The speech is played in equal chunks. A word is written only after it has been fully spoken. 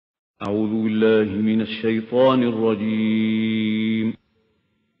أعوذ بالله من الشيطان الرجيم.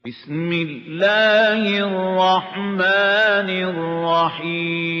 بسم الله الرحمن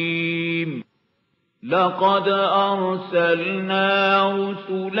الرحيم. لقد أرسلنا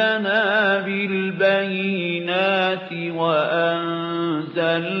رسلنا بالبينات وأنزلنا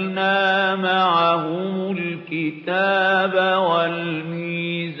معهم الكتاب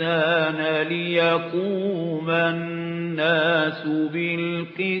والميزان ليقوم الناس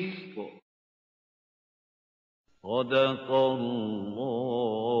بالقسط. صدق الله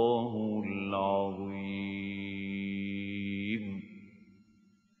العظيم.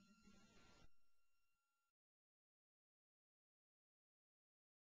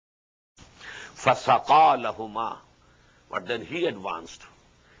 فَسَقَى لَهُمَا. But then he advanced.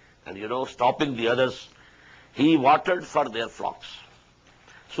 And stopping the others, he watered for their flocks.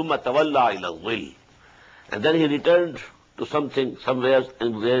 ثُمَّ تَوَلَّى إِلَى الظِّلِّ. And then he returned to something, somewhere,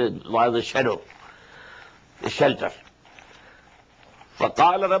 and there was a shadow, a shelter.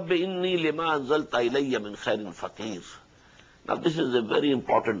 فَقَالَ رَبِّ إِنِّي لِمَا أَنزَلْتَ إِلَيَّ مِنْ خَيْرٍ فَقِيرٌ. Now this is a very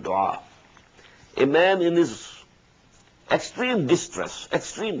important dua. A man in his extreme distress,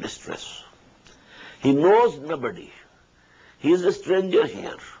 he knows nobody. He is a stranger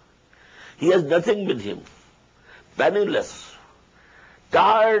here. He has nothing with him. Penniless,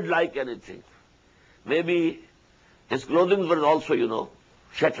 tired like anything. Maybe his clothing was also,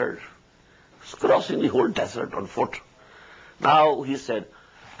 shattered. He's crossing the whole desert on foot. Now he said,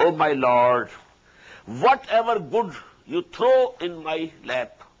 "Oh my Lord, whatever good you throw in my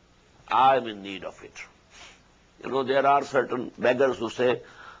lap, I am in need of it." There are certain beggars who say,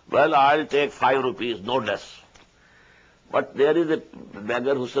 "Well, I'll take 5 rupees, no less." But there is a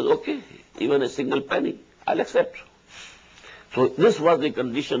beggar who says, "Okay, even a single penny, I'll accept." So this was the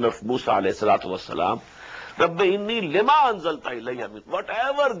condition of Musa alayhi salatu wasalam. Rabbi inni lima anzalta ilayya min.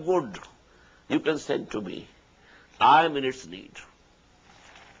 Whatever good you can send to me, I am in its need.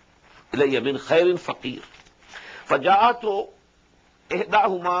 Ilayya min khairin faqir. Faja'atu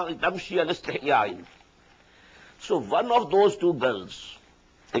ihdahuma tamshi al-istihyain. So one of those two girls,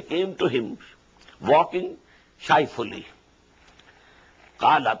 they came to him walking shyfully.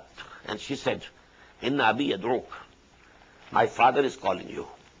 Qalat, and she said, "Inna abi yad'uk. My father is calling you.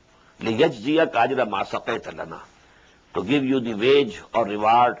 Liyajziyaka ajra ma saqaita lana. To give you the wage or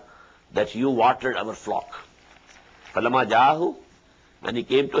reward that you watered our flock." Falama ja'ahu, when he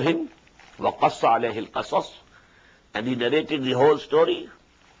came to him, waqassa alayhi al-qasas, and he narrated the whole story.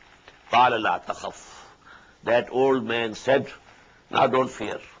 Qala la takhaf. That old man said, "Now don't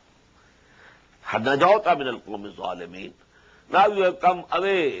fear. Najawta min al-qawmi zalimin. Now you have come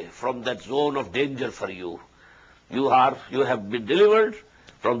away from that zone of danger for you. You have been delivered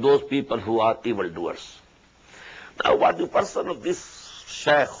from those people who are evildoers." Now what the person of this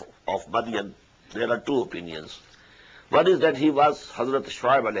Shaykh of Madian, there are two opinions. One is that he was Hazrat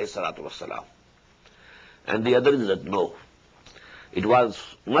Shuaib alayhi salatu wasalam. And the other is that no. It was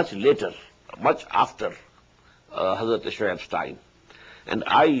much later, much after Hazrat Shuaib's time. And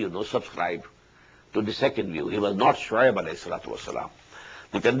I, subscribe to the second view. He was not Shuaib alayhi salatu wasalam.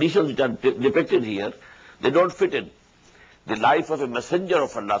 The conditions which are depicted here, they don't fit in the life of a messenger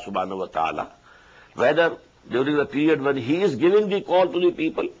of Allah subhanahu wa ta'ala, whether during the period when he is giving the call to the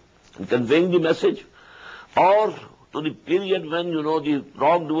people and conveying the message, or to the period when, the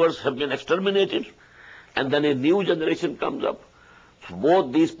wrongdoers have been exterminated, and then a new generation comes up. So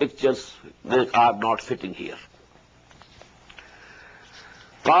both these pictures, they are not fitting here.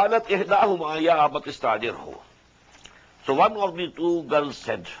 قالت إحداهما يا أبت استأجره. So one of the two girls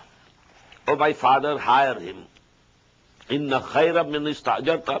said, "Oh my father, hire him. إن خير من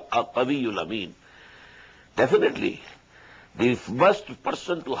استأجرت القوي الأمين." Definitely, the first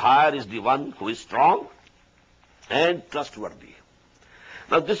person to hire is the one who is strong and trustworthy.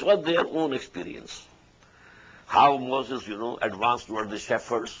 Now this was their own experience. How Moses, advanced toward the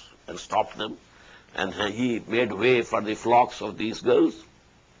shepherds and stopped them, and he made way for the flocks of these girls.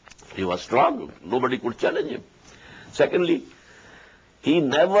 He was strong. Nobody could challenge him. Secondly, he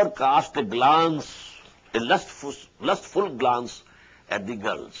never cast a glance, a lustful glance at the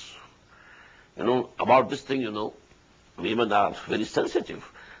girls. About this thing, women are very sensitive.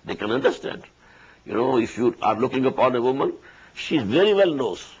 They can understand. If you are looking upon a woman, she very well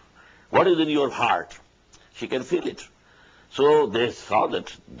knows what is in your heart. She can feel it. So they saw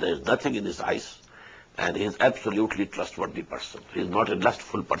that there is nothing in his eyes. And he is absolutely trustworthy person. He is not a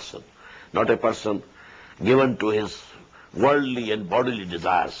lustful person, not a person given to his worldly and bodily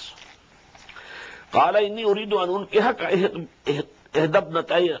desires. قال إني أريد أن أنكحك إحدى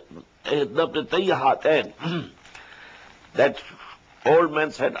ابنتي هاتين. That Old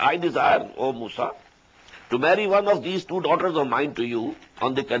man said, I desire, O Musa, to marry one of these two daughters of mine to you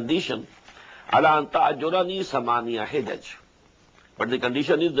on the condition, Ala anta ajurani samaniya hijaj. But the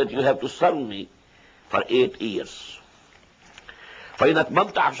condition is that you have to serve me for 8 years. فَإِنْ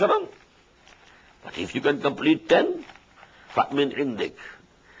أَتْمَمْتَ عَشْرًا. But if you can complete 10, فَأْمِنْ عِنْدِكَ.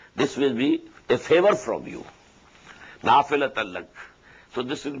 This will be a favor from you. نَافِلَةً لَكَ. So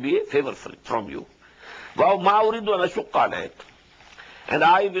this will be a favor from you. وَمَا أُرِيدُ أَنْ أَشُقَّ عَلَيْكَ. And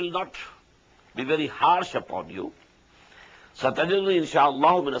I will not be very harsh upon you. سَتَجِدُنِي إِنْشَاءَ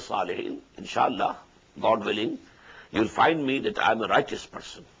اللَّهُ مِنَ الصَّالِحِينَ. Inshallah, God willing, you'll find me that I'm a righteous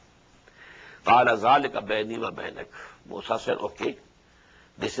person. قَالَ ذَلِكَ بَيْنِي وَبَيْنَكَ. Musa said, okay,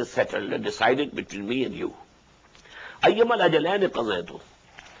 this is settled and decided between me and you. أَيَّمَا الْأَجَلَيْنِ قَضَيْتُ.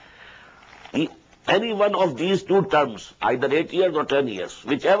 Any one of these two terms, either 8 years or 10 years,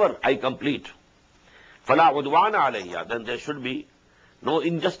 whichever I complete, فَلَا عُدْوَانَ عَلَيَّ. Then there should be no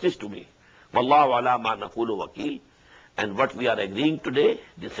injustice to me. وَاللَّهُ عَلَى مَا نَقُولُ وَكِيلٌ. And what we are agreeing today,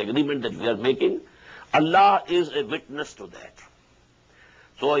 this agreement that we are making, Allah is a witness to that.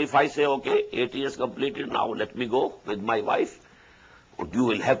 So if I say, okay, 8 years completed, now let me go with my wife, you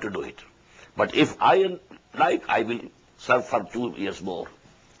will have to do it. But if I like, I will serve for 2 years more.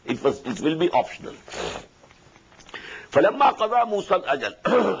 It will be optional. فَلَمَّا قَضَى مُوسَى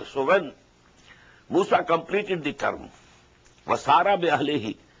الْأَجَلَ. So when Musa completed the term, وَسَارَ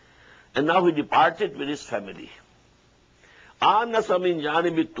بِأَهْلِهِ, and now he departed with his family. آنَسَ مِنْ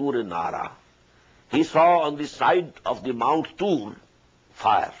جَانِبِ الطُّورِ نَارًا. He saw on the side of the Mount Tur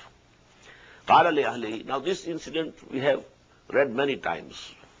fire. قَالَ لِأَهْلِهِ. Now this incident we have read many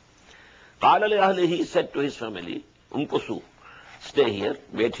times. قَالَ لِأَهْلِهِ. He said to his family, umkusu, stay here,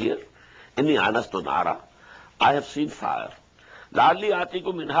 wait here. إِنِّي آنَسْتُ نَارًا. I have seen fire. لَعَلِّي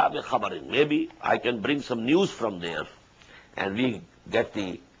آتِيكُم مِنْهَا بِخَبَرٍ. Maybe I can bring some news from there, and we get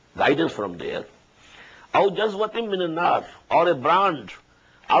the guidance from there. أَوْ جَزْوَةٍ مِنَ النَّارِ. Or a brand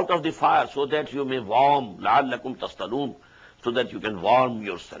out of the fire, so that you may warm, لَعَلَّكُمْ تَصْطَلُونَ, so that you can warm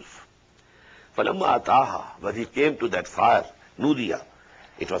yourself. فَلَمَّا أَتَاهَا. When he came to that fire, نُودِيَ.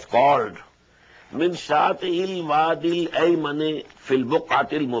 It was called, مِنْ شَاطِئِ الْوَادِ الْأَيْمَنِ فِي الْبُقْعَةِ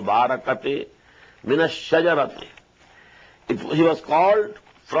الْمُبَارَكَةِ مِنَ الشَّجَرَةِ. He was called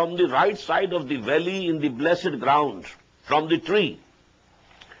from the right side of the valley in the blessed ground, from the tree.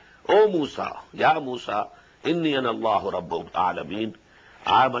 O Musa, Ya Musa, Inni ana Allahu Rabbul Alameen.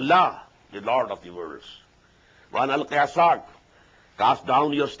 I am Allah, the Lord of the worlds. Wa an alqi asak. Cast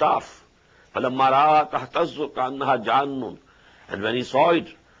down your staff. فَلَمَّا رَأَى تَهْتَزُّ كَأَنَّهَا جَانٌّ. And when he saw it,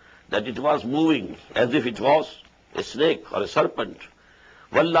 that it was moving as if it was a snake or a serpent,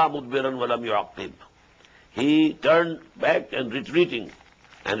 وَلَّا مُدْبِرًا وَلَمْ يُعَقِّبْ. He turned back and retreating,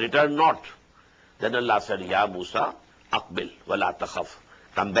 and returned not. Then Allah said, Ya Musa, Aqbil, وَلَا تَخَفْ.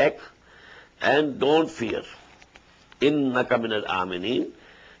 Come back and don't fear. إِنَّكَ مِنَ الْآمِنِينَ.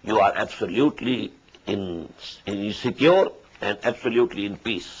 You are absolutely in secure and absolutely in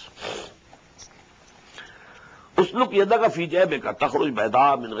peace. أُسْلُكْ يَدَكَ فِي جَيْبِكَ تَخْرُجْ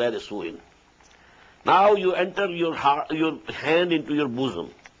بَيْضَاءَ مِنْ غَيْرِ سُوءٍ. Now you enter your hand into your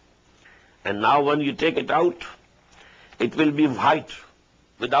bosom. And now when you take it out, it will be white,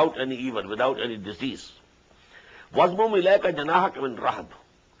 without any evil, without any disease. وَاضْمُمْ إِلَيْكَ جَنَاحَكَ مِنْ رَهْبٍ.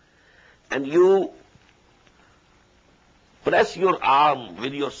 And you press your arm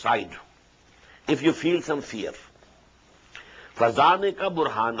with your side if you feel some fear. فَذَانِكَ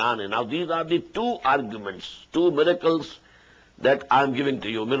بُرْهَانَانِ. Now these are the two arguments, two miracles that I am giving to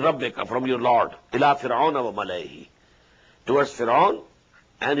you, min rabbika, from your Lord, ila Fir'aun wa malayhi, towards Fir'aun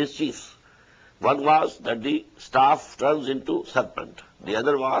and his chiefs. One was that the staff turns into serpent. The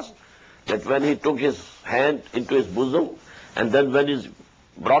other was that when he took his hand into his bosom, and then when he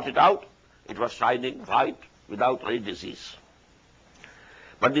brought it out, it was shining white without any disease.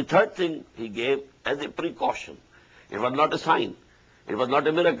 But the third thing he gave as a precaution. It was not a sign. It was not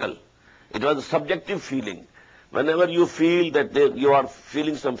a miracle. It was a subjective feeling. Whenever you feel that you are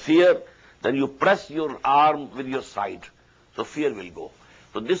feeling some fear, then you press your arm with your side. So fear will go.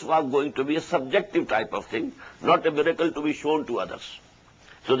 So this was going to be a subjective type of thing, not a miracle to be shown to others.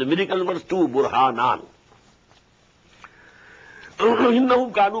 So the miracle number 2, Burhanan.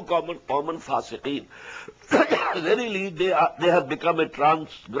 إِنَّهُمْ كَانُوا قَوْمًا فَاسِقِينَ. Verily, they have become a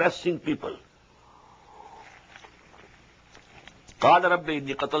transgressing people. قَالَ رَبِّ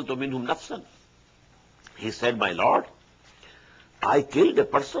إِنِّي قَتَلْتُ مِنْهُمْ نَفْسًا. He said, my Lord, I killed a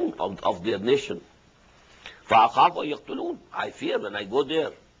person of their nation. فَأَخَافُ يَقْتُلُونَ. I fear when I go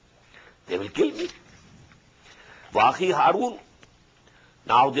there, they will kill me. وَأَخِي هَارُونَ.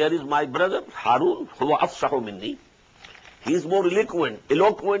 Now there is my brother, Harun, who أَفْصَحُ مِنِّي. He is more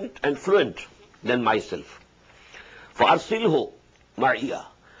eloquent and fluent than myself. فَأَرْسِلْهُ مَعِيَ.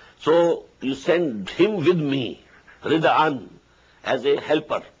 So you send him with me, rida'an, as a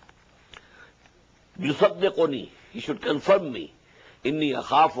helper. يُصَدِّقُنِي. He should confirm me. إِنِّي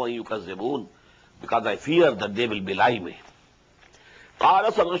أَخَافُ أَن يُكَذِّبُونَ. Because I fear that they will belie me.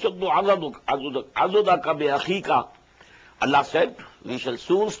 قَالَ سَنَشُدُّ عَضُدَكَ بِأَخِيكَ. Allah said, we shall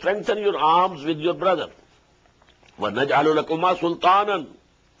soon strengthen your arms with your brother. وَنَجْعَلُ لَكُمَا سُلْطَانًا.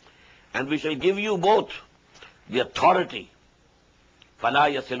 And we shall give you both the authority. فَلَا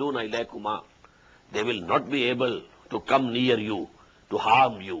يَصِلُونَ إِلَيْكُمَا. They will not be able to come near you, to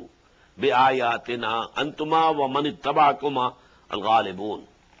harm you. بِآيَاتِنَا أَنْتُمَا وَمَنِ اتَّبَعَكُمَا الْغَالِبُونَ.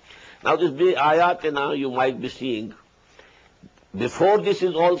 Now this بِآيَاتِنَا you might be seeing. Before this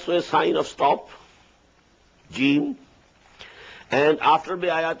is also a sign of stop, Jim. And after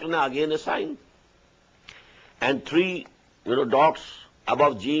بِآيَاتِنَا again a sign. And three, dots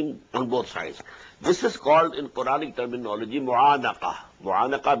above Jim on both sides. This is called in Quranic terminology mu'anaqa.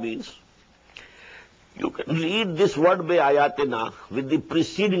 Mu'anaqa means you can read this word بِآيَاتِنَا with the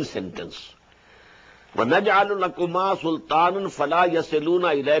preceding sentence. وَنَجْعَلُ لَكُمَا سُلْطَانًا فَلَا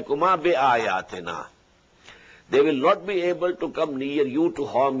يَصِلُونَ إِلَيْكُمَا بِآيَاتِنَا. They will not be able to come near you to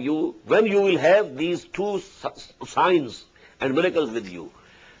harm you when you will have these two signs and miracles with you.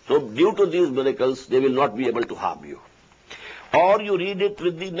 So due to these miracles, they will not be able to harm you. Or you read it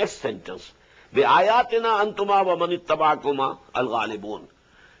with the next sentence. بِآيَاتِنَا أَنْتُمَا وَمَنِ اتَّبَعَكُمَا الْغَالِبُونَ.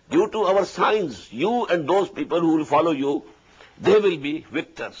 Due to our signs, you and those people who will follow you, they will be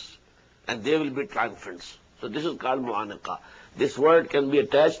victors and they will be triumphants. So this is called mu'anaqa. This word can be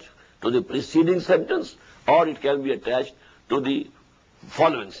attached to the preceding sentence or it can be attached to the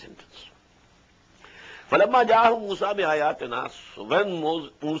following sentence. فَلَمَّا جَاءَهُمْ مُوسَى بِآيَاتِنَا. So when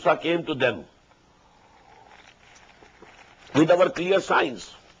Musa came to them with our clear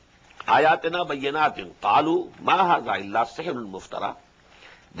signs, آيَاتِنَا بَيِّنَاتٍ قَالُوا مَا هَذَا إِلَّا سِحْرٌ مُفْتَرًى.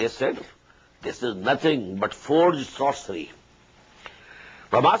 They said, this is nothing but forged sorcery.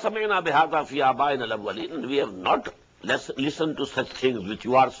 وَمَا سَمِعْنَا بِهَذَا فِي آبَائِنَا الْأَوَّلِينَ. And we have not listened to such things which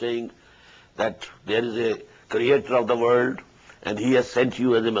you are saying, that there is a creator of the world and he has sent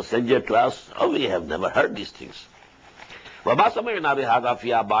you as a messenger to us. Oh, we have never heard these things. وَمَا سَمِعْنَا بِهَذَا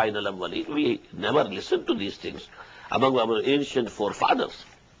فِي آبَائِنَا الْأَوَّلِينَ. We never listened to these things among our ancient forefathers.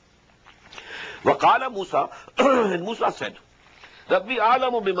 وَقَالَ Musa, and Musa said, رَبِّي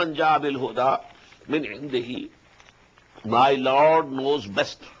أَعْلَمُ بِمَنْ جَاءَ بِالْهُدَى مِنْ عِنْدِهِ. My Lord knows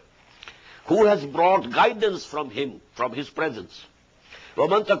best who has brought guidance from him, from his presence.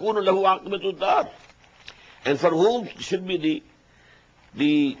 وَمَنْ تَكُونُ لَهُ عَاقِبَةُ الدَّارِ. And for whom should be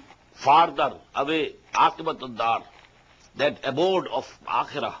the farther away عَاقِبَةُ الدَّارِ, that abode of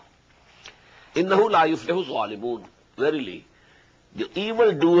Akhirah. إِنَّهُ لَا يُفْلِحُ الظَّالِمُونَ. Verily, the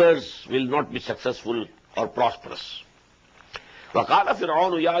evildoers will not be successful or prosperous. وَقَالَ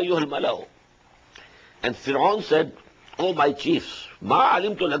فِرْعَوْنُ يَا أَيُّهَا الْمَلَأُ. And Fir'aun said, O my chiefs, مَا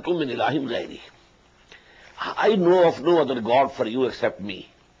عَلِمْتُ لَكُمْ مِنْ إِلَٰهٍ غَيْرِي. I know of no other God for you except me.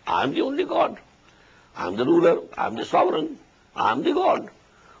 I am the only God. I am the ruler. I am the sovereign. I am the God.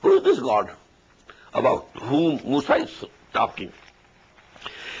 Who is this God about whom Musa is talking?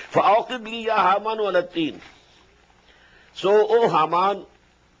 فَأَوْقِدْ لِي يَا هَامَانُ عَلَى الطِّينِ. So, O Haman,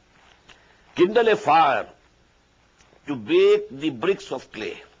 kindle a fire to bake the bricks of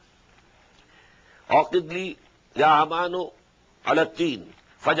clay. أَوْقِدْ لِي يَا هَامَانُ عَلَى الطِّينِ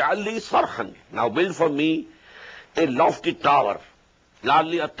فَاجْعَلْ لِي صَرْحًا. Now build for me a lofty tower.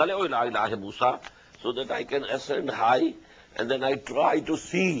 لَعَلِّي أَطَّلِعُ إِلَىٰ إِلَٰهِ مُوسَىٰ. So that I can ascend high and then I try to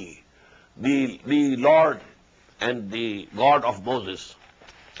see the Lord and the God of Moses.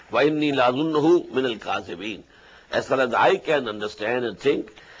 وَإِنِّي لَأَظُنُّهُ مِنَ الْكَاذِبِينَ. As far as I can understand and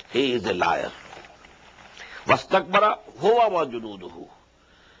think, he is a liar. وَاسْتَكْبَرَ هُوَ وَجُنُودُهُ.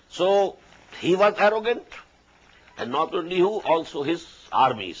 So he was arrogant, and not only who, also his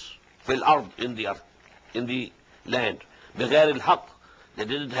armies fil ard, in the earth, in the land. بِغَيْرِ الْحَقِّ. They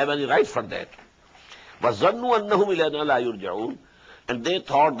didn't have any right for that. وَظَنُّوا أَنَّهُمْ إِلَيْنَا لَا يُرْجَعُونَ. And they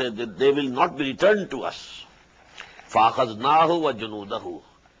thought that they will not be returned to us. فَأَخَذْنَاهُ وَجُنُودَهُ.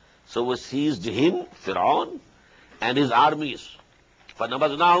 So we seized him, Fir'aun, and his armies.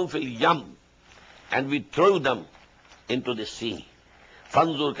 فَنَبَذْنَاهُمْ فِي الْيَمِّ. And we threw them into the sea.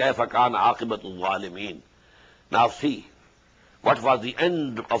 فَانْظُرْ كَيْفَ كَانَ عَاقِبَةُ الظَّالِمِينَ. Now see, what was the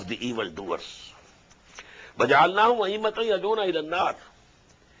end of the evildoers? وَجَعَلْنَاهُمْ أَئِمَّةً يَدْعُونَ إِلَى النَّارِ.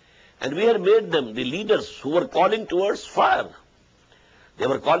 And we had made them the leaders who were calling towards fire. They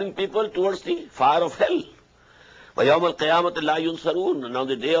were calling people towards the fire of hell. وَيَوْمَ الْقِيَامَةِ لَا يُنْصَرُونَ. And on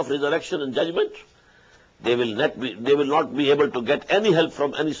the day of resurrection and judgment, they will not be able to get any help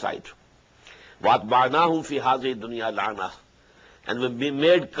from any side. وَأَتْبَعْنَاهُمْ فِي هَذِهِ الدُّنْيَا لَعْنَةً, and will be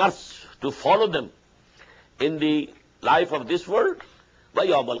made curse to follow them in the life of this world,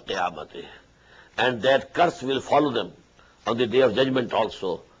 وَيَوْمَ الْقِيَامَةِ, and that curse will follow them on the day of judgment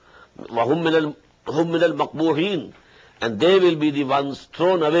also. وَهُمْ مِنَ الْمَقْبُوحِينَ, and they will be the ones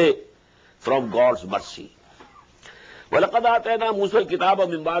thrown away from God's mercy. وَلَقَدْ آتَيْنَا مُوسَى الْكِتَابَ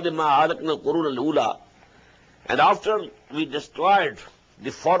مِنْ بَعْدِ مَا أَهْلَكْنَا الْقُرُونَ الْأُولَى, and after we destroyed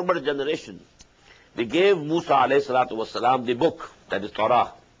the former generation, we gave Musa alayhi salatu wasalam the book, that is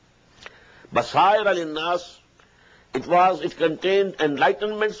Torah. Basair al-Innas, it contained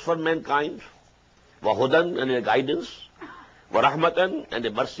enlightenments for mankind, wahudan, and a guidance, warahmatan, and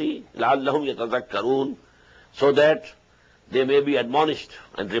a mercy, la'allahum yatazakkarun, so that they may be admonished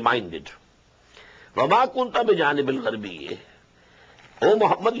and reminded. وَمَا كُنْتَ بِجَانِبِ الْغَرْبِيِّ, O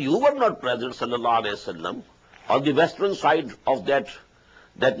Muhammad, you were not present, sallallahu alayhi wasallam, on the western side of that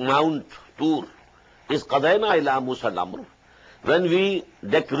Mount Tur, is qadayna ila Musa al-amr, when we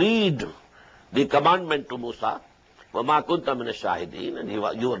decreed the commandment to Musa. وَمَا كُنْتَ مِنَ الشَّاهِدِينَ, and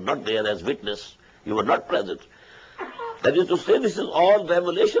you were not there as witness, you were not present. That is to say, this is all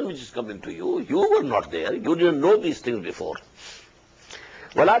revelation which is coming to you. You were not there, you didn't know these things before.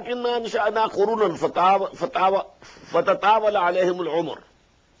 وَلَكِنَّا أَنشَأْنَا قُرُونًا فَتَطَاوَلَ عَلَيْهِمُ الْعُمُرُ,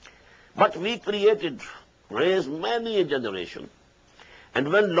 but we raised many a generation,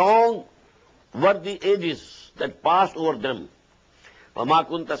 and when long were the ages that passed over them. وَمَا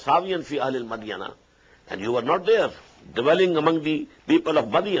كُنْتَ سَاوِيًا فِي أَهْلِ الْمَدْيَنَ, and you were not there, dwelling among the people of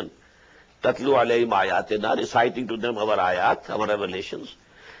Madian. تَتْلُو عَلَيْهِمْ آيَاتِنَا, reciting to them our ayat, our revelations.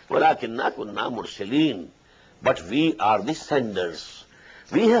 وَلَكِنَّا كُنَّا مُرْسِلِينَ, but we are the senders.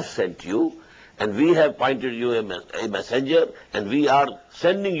 We have sent you, and we have appointed you a messenger, and we are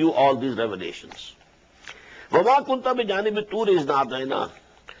sending you all these revelations. وَمَا كُنْتَ بِجَانِبِ الطُّورِ إِذْ نَادَيْنَا,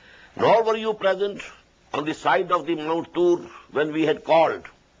 nor were you present on the side of the Mount Tur when we had called.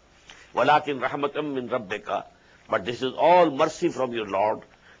 وَلَكِنْ رَحْمَةً مِّن رَبِّكَ, but this is all mercy from your Lord.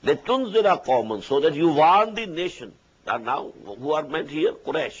 لِتُنْذِرَ قَوْمًا, so that you warn the nation. And now, who are meant here?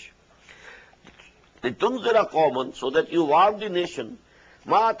 Quraysh. لِتُنْذِرَ قَوْمًا, so that you warn the nation.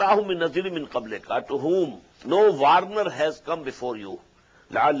 مَا أَتَاهُم مِّن نَذِيرٍ مِّن قَبْلِكَ, to whom no warner has come before you.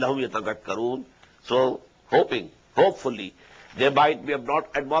 لَعَلَّهُمْ يَتَذَكَّرُونَ, so hopefully, they might be not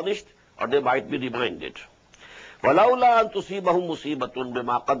admonished, or they might be reminded. وَلَوْلَا أَن تُصِيبَهُم مُّصِيبَةٌ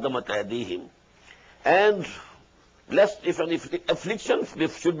بِمَا قَدَّمَتْ أَيْدِيهِمْ, and lest if an affliction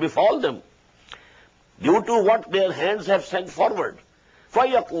should befall them due to what their hands have sent forward.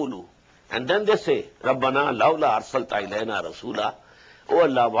 فَيَقُولُوا, and then they say, رَبَّنَا لَوْلَا أَرْسَلْتَ إِلَيْنَا رَسُولًا, O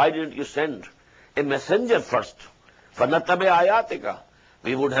Allah, why didn't you send a messenger first? فَنَتَّبِعْ آيَاتِكَ,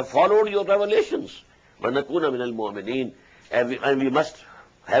 we would have followed your revelations. وَنَكُونَ مِنَ الْمُؤْمِنِينَ, and we must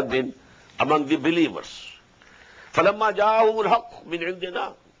have been among the believers. فَلَمَّا جَاءَهُمُ الْحَقُّ مِنْ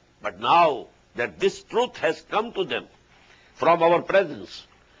عِنْدِنَا, but now that this truth has come to them from our presence,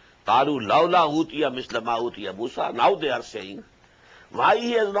 قَالُوا لَوْلَا أُوتِيَ مِثْلَ مَا أُوتِيَ مُوسَى, now they are saying, why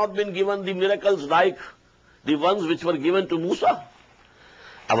he has not been given the miracles like the ones which were given to Musa?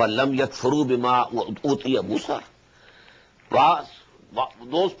 أَوَلَّمْ يَكْفُرُوا بِمَا أُوتِيَ مُوسَى,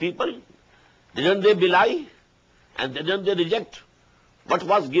 those people, didn't they belie and didn't they reject what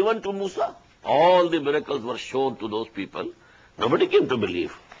was given to Musa? All the miracles were shown to those people. Nobody came to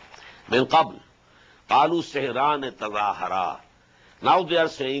believe. مِنْ قَبْلِ قَالُوا سِحْرَانِ تَظَاهَرَا, now they are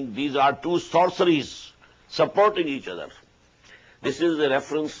saying these are two sorceries supporting each other. This is a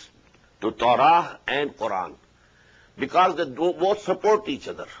reference to Torah and Quran, because they both support each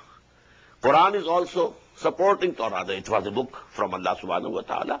other. Quran is also supporting Torah. It was a book from Allah subhanahu wa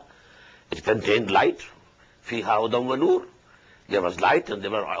ta'ala. It contained light. فِيهَا هُدًى وَنُورٌ, there was light and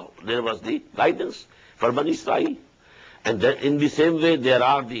there was the guidance for Bani Israel. And then in the same way there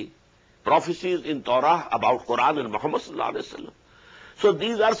are the prophecies in Torah about Quran and Muhammad sallallahu alayhi wa sallam. So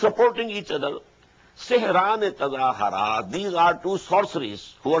these are supporting each other. Sihran tazahara, these are two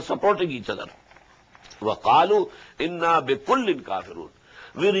sorceries who are supporting each other. وَقَالُوا إِنَّا بِكُلٍّ كَافِرُونَ,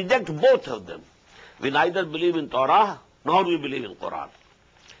 we reject both of them. We neither believe in Torah nor we believe in Quran.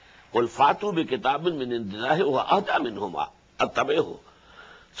 قُلْ فَاتُوا بِكِتَابٍ مِّنْ عِنْدِ اللَّهِ وَأَهْدَىٰ مِنْهُمَا أَتَّبِعْهُ,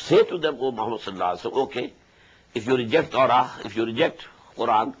 say to them, O Muhammad sallallahu alayhi wa sallam, okay, if you reject Torah, if you reject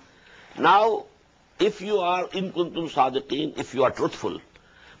Quran, now if you are in kuntum sadiqeen, if you are truthful,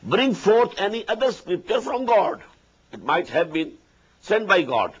 bring forth any other scripture from God. It might have been sent by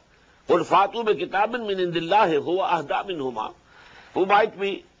God. قُلْ فَاتُوا بِكِتَابٍ مِّنْ عِنْدِ اللَّهِ هُوَ أَهْدَىٰ مِنْهُمَا, who might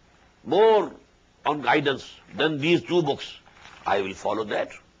be more on guidance than these two books. I will follow that.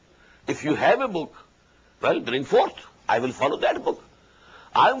 If you have a book Well, bring forth. I will follow that book.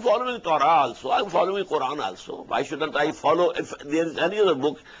 I am following Torah also. I am following Quran also. Why shouldn't I follow if there is any other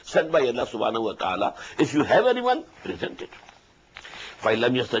book sent by Allah subhanahu wa ta'ala? If you have anyone, present it.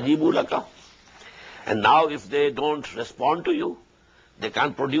 فَإِلَّمْ يَسْتَجِيبُوا لَكَ. And now if they don't respond to you, they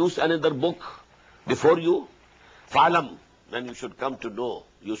can't produce another book before you, فَعْلَمْ. Then you should come to know,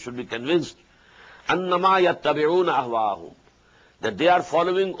 you should be convinced, أَنَّمَا يَتَّبِعُونَ أَهْوَاهُمْ. That they are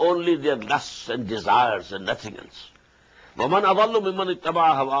following only their lusts and desires and nothing else. وَمَنْ أَضَلُّ مِمَّنِ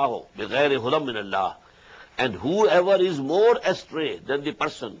اتَّبَعَ هَوَاهُ بِغَيْرِ هُدًى مِنَ اللَّهِ. And whoever is more astray than the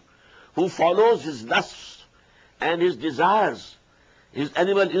person who follows his lusts and his desires, his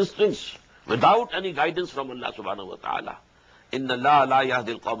animal instincts, without any guidance from Allah subhanahu wa ta'ala. إِنَّ اللَّهَ لَا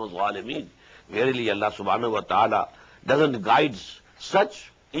يَهْدِي الْقَوْمَ الظَّالِمِينَ. Verily Allah subhanahu wa ta'ala doesn't guide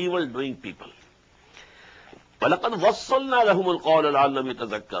such evil-doing people. وَلَقَدْ وَصَّلْنَا لَهُمُ الْقَوْلَ لَعَلَّهُمْ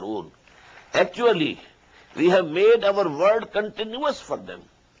يَتَذَكَّرُونَ. Actually, we have made our word continuous for them.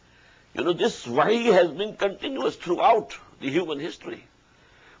 You know, this wahi has been continuous throughout the human history.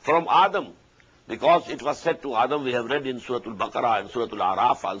 From Adam, because it was said to Adam, we have read in Surah Al-Baqarah and Surah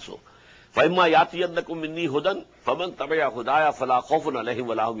Al-Araf also, فَإِمَّا يَأْتِيَنَّكُم مِّنِّي هُدًى فَمَن تَبِعَ هُدَايَ فَلَا خَوْفٌ عَلَيْهِمْ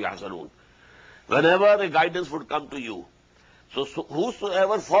وَلَا هُمْ يَحْزَنُونَ. Whenever a guidance would come to you, so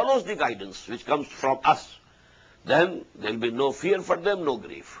whosoever follows the guidance which comes from us, then there will be no fear for them, no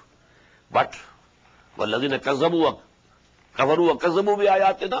grief. But وَالَّذِينَ كَذَّبُوا وَكَفَرُوا وَكَذَّبُوا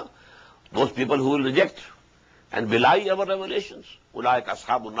بِآيَاتِنَا, those people who will reject and belie our revelations, أُولَٰئِكَ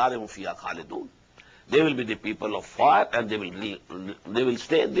أَصْحَابُ النَّارِ هُمْ فِيهَا خَالِدُونَ. They will be the people of fire and they will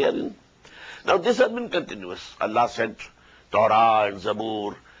stay therein. Now this has been continuous. Allah sent Torah and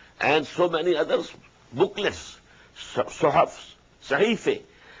Zabur and so many other booklets, Suhafs, Sahife,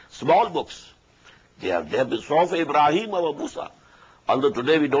 small books. They have been Suhaf Ibrahim or Musa. Although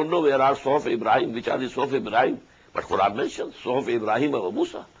today we don't know where are Suhaf Ibrahim, which are the Suhaf Ibrahim. But Quran mentions Suhaf Ibrahim or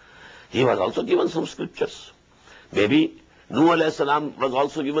Musa. He was also given some scriptures. Maybe Nuh alayhi salam was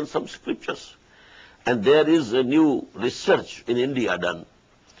also given some scriptures. And there is a new research in India done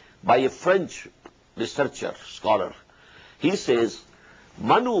by a French researcher, scholar. He says,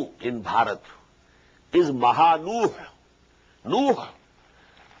 Manu in Bharat is Maha-Nuh. Nuh,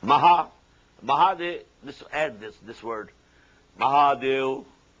 Mahadev, add this word, Mahadev,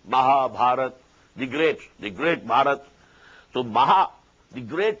 Mahabharat, the great Bharat. So the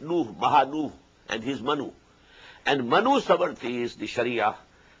great Nuh, Maha-Nuh, and his Manu. And Manu Sabarti is the Sharia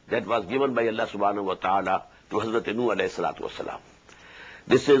that was given by Allah subhanahu wa ta'ala to Hazrat Nuh alayhi salatu wasalam.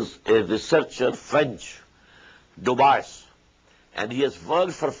 This is a researcher, French, Dubais, and he has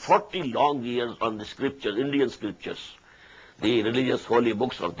worked for 40 long years on the scriptures, Indian scriptures, the religious holy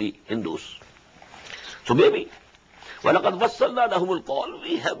books of the Hindus. So maybe, وَلَقَدْ وَصَّلْنَا لَهُمُ الْقَوْلَ,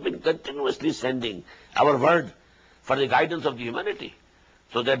 we have been continuously sending our word for the guidance of the humanity,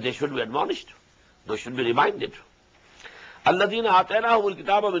 so that they should be admonished, they should be reminded. الَّذِينَ آتَيْنَاهُمُ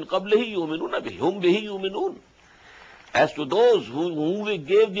الْكِتَابَ مِنْ قَبْلِهِ يُؤْمِنُونَ بِهِ هُمْ بِهِ يُؤْمِنُونَ. As to those whom we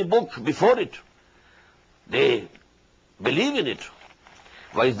gave the book before it, they believe in it.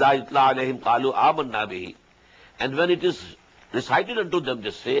 وَإِذَا يُتْلَىٰ عَلَيْهِمْ قَالُوا آمَنَّا بِهِ. And when it is recited unto them,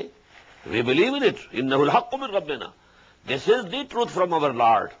 they say, we believe in it. إِنَّهُ الْحَقُّ مِنْ رَبِّنَا. This is the truth from our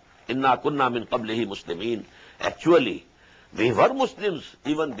Lord. إِنَّا كُنَّا مِنْ قَبْلِهِ مُسْلِمِينَ. Actually, we were Muslims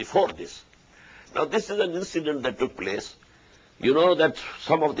even before this. Now this is an incident that took place. You know that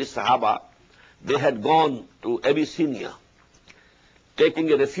some of the Sahaba, they had gone to Abyssinia,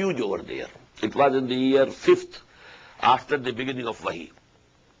 taking a refuge over there. It was in the year 5th after the beginning of Wahi.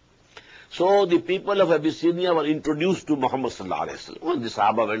 So the people of Abyssinia were introduced to Muhammad sallallahu alaihi wasallam. When the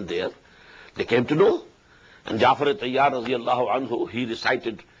Sahaba went there, they came to know. And Ja'far Tayyar radiallahu anhu, he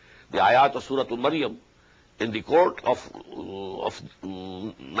recited the ayat of Surah Maryam in the court of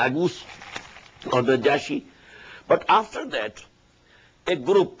Nagus or the Jashi. But after that, a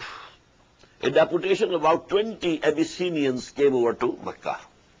group, a deputation of about 20 Abyssinians came over to Mecca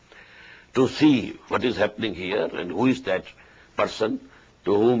to see what is happening here and who is that person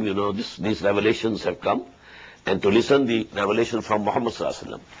to whom, you know, these revelations have come, and to listen the revelation from Muhammad sallallahu alaihi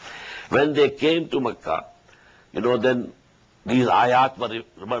wasallam. When they came to Mecca, you know, then these ayat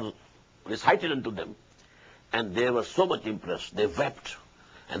were recited unto them, and they were so much impressed. They wept,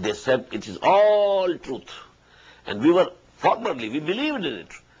 and they said, it is all truth. And we believed in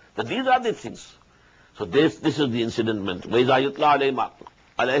it, that these are the things. So this is the incident meant. وَإِذَا يُتْلَىٰ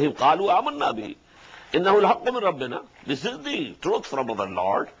عَلَيْهِمْ قَالُوا آمَنَّا بِهِ إِنَّهُ الْحَقُّ مِنْ رَبِّنَا. This is the truth from our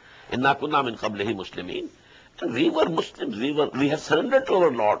Lord. إِنَّا كُنَّا مِنْ قَبْلِهِ مُسْلِمِينَ. And we were Muslims. We have surrendered to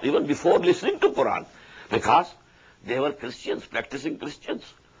our Lord even before listening to Quran, because they were Christians, practicing Christians.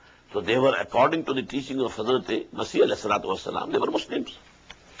 So they were, according to the teaching of Hazrat Masih alayhi salatu wasalam, they were Muslims.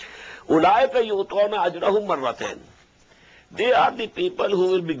 Ulaika yu'tawna ajrahum marratain. They are the people who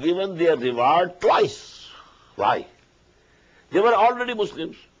will be given their reward twice. Why? They were already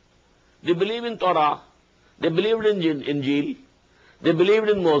Muslims. They believed in Torah. They believed in Injil. They believed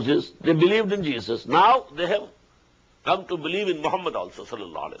in Moses. They believed in Jesus. Now they have come to believe in Muhammad also,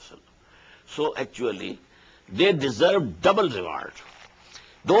 sallallahu alaihi wasallam. So actually, they deserve double reward.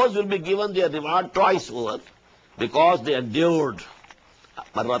 Those will be given their reward twice over because they endured.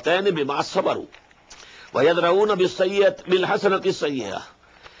 مرتين بما صبروا ويدرؤون بالسيئة بالحسنة السيئة,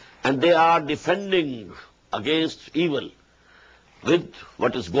 and they are defending against evil with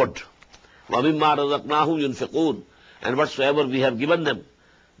what is good. وَمِمَّا رَزَقْنَاهُمْ يُنْفِقُونَ, and whatsoever we have given them,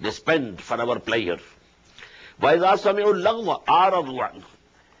 they spend for our pleasure. وَإِذَا سَمِعُوا اللَّغْوَ أَعْرَضُوا عَنْهُ,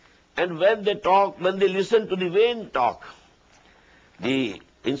 and when they talk, when they listen to the vain talk. The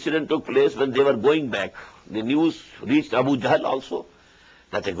incident took place when they were going back. The news reached Abu Jahl also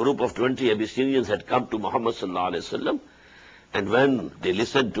that a group of 20 Abyssinians had come to Muhammad sallallahu alaihi wasallam, and when they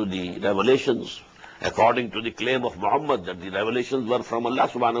listened to the revelations, according to the claim of Muhammad that the revelations were from Allah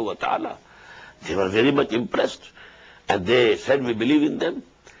subhanahu wa ta'ala, they were very much impressed, and they said, we believe in them,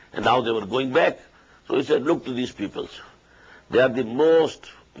 and now they were going back. So he said, look to these people. They are the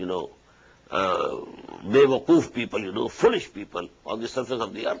most, bewakoof people, foolish people on the surface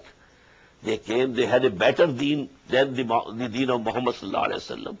of the earth. They came, they had a better deen than the deen of Muhammad sallallahu alaihi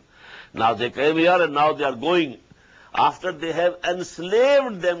wasallam. Now they came here and now they are going after they have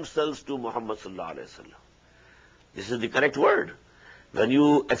enslaved themselves to Muhammad sallallahu alaihi wasallam. This is the correct word. When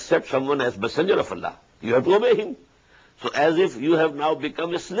you accept someone as messenger of Allah, you have to obey him. So as if you have now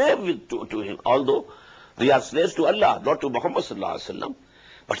become a slave to him, although we are slaves to Allah, not to Muhammad sallallahu alaihi wasallam,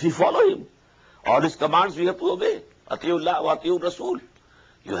 but we follow him. All his commands we have to obey. Atiullah wa atiur Rasul.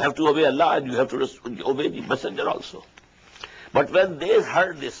 You have to obey Allah and you have to obey the messenger also. But when they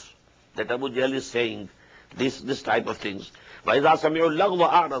heard this, that Abu Jahl is saying this type of things, وَإِذَا سَمِعُوا اللَّغْوَ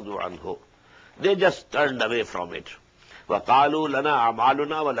أَعْرَضُوا عَنْهُ, they just turned away from it. وَقَالُوا لَنَا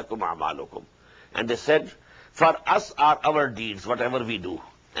أَعْمَالُنَا وَلَكُمْ أَعْمَالُكُمْ, and they said, for us are our deeds, whatever we do,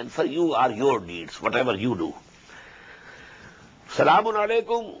 and for you are your deeds, whatever you do. Salamun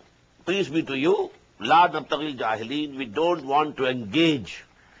alaykum, peace be to you. La nabtaghi jahilin, we don't want to engage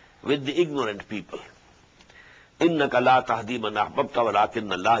with the ignorant people. Innaka la tahdi man ahbabta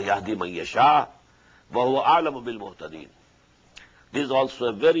walakinna Allah yahdi man yasha wa huwa a'lamu bil muhtadin. This is also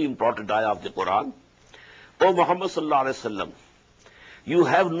a very important ayah of the Quran. O Muhammad sallallahu alaihi wasallam, you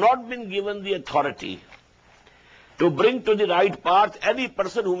have not been given the authority to bring to the right path any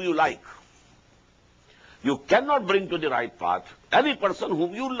person whom you like. You cannot bring to the right path any person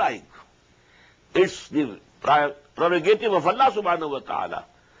whom you like. It's the prerogative of Allah subhanahu wa ta'ala.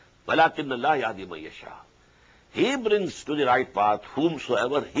 وَلَكِنَّ اللَّهَ يَهْدِي مَن يَشَاءُ. He brings to the right path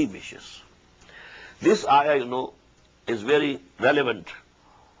whomsoever he wishes. This ayah, is very relevant,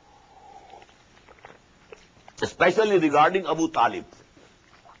 especially regarding Abu Talib.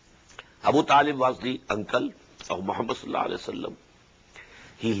 Abu Talib was the uncle of Muhammad sallallahu alaihi wasallam.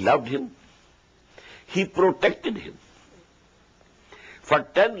 He loved him. He protected him. For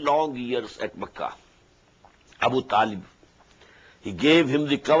 10 long years at Mecca, Abu Talib, he gave him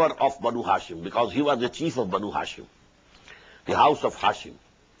the cover of Banu Hashim because he was the chief of Banu Hashim, the house of Hashim.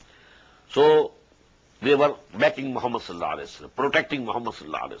 So they were backing Muhammad sallallahu alaihi wasallam, protecting Muhammad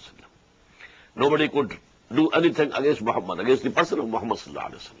sallallahu alaihi wasallam. Nobody could do anything against Muhammad, against the person of Muhammad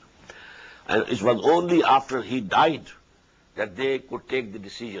sallallahu alaihi wasallam. And it was only after he died that they could take the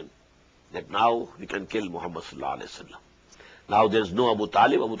decision that now we can kill Muhammad sallallahu alaihi wasallam. Now there is no Abu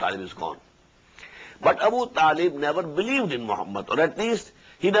Talib is gone. But Abu Talib never believed in Muhammad, or at least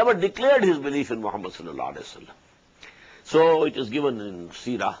he never declared his belief in Muhammad sallallahu alaihi wasallam. So it is given in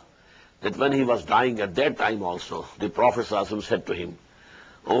Seerah that when he was dying at that time also, the Prophet sallallahu alaihi wasallam said to him,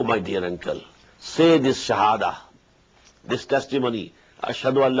 "Oh my dear uncle, say this shahada, this testimony,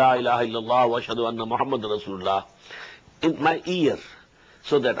 Ashhadu an la ilaha illallah wa ashhadu anna Muhammad Rasulullah, in my ear,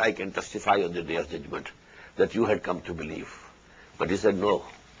 so that I can testify on the day of judgment that you had come to believe." But he said, no,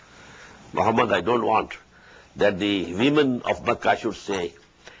 Muhammad, I don't want that the women of Mecca should say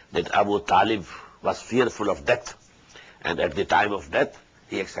that Abu Talib was fearful of death, and at the time of death,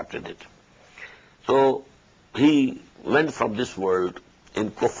 he accepted it. So he went from this world in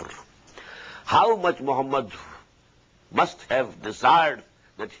kufr. How much Muhammad must have desired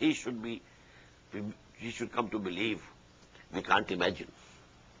that he should come to believe, we can't imagine.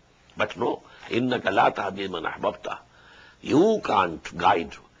 But no, innaka la tahdi man ahbabta. You can't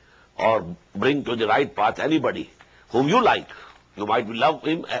guide or bring to the right path anybody whom you like. You might love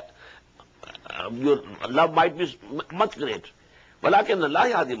him your love might be much great. وَلَكِنَّ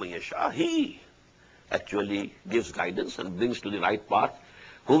اللَّهَ يَهْدِي مَن يَشَاءُ. He actually gives guidance and brings to the right path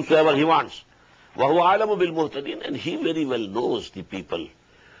whomsoever he wants. وَهُوَ أَعْلَمُ بِالْمُهْتَدِينَ. And he very well knows the people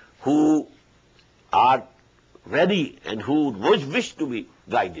who are ready and who wish to be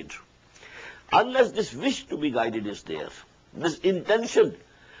guided. Unless this wish to be guided is there, this intention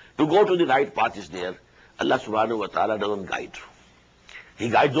to go to the right path is there, Allah subhanahu wa ta'ala doesn't guide. He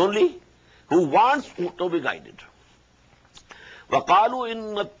guides only who wants to be guided. وَقَالُوا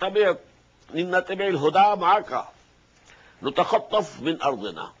إِنَّ نَتَّبِعِ الْهُدَى مَعَكَ نُتَخَطَّفْ مِنْ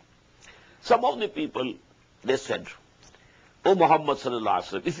أَرْضِنَا. Some of the people, they said, O Muhammad sallallahu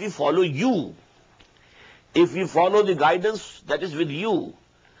alaihi wasallam, if we follow you, if we follow the guidance that is with you,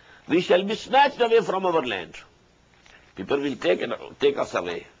 we shall be snatched away from our land. People will take us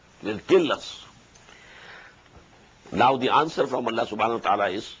away, will kill us. Now the answer from Allah subhanahu wa ta'ala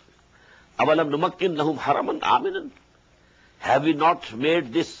is, أَوَلَمْ نُمَكِّنْ لَهُمْ حَرَمًا آمِنًا. Have we not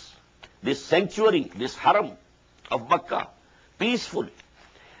made this sanctuary, this haram of Makkah, peaceful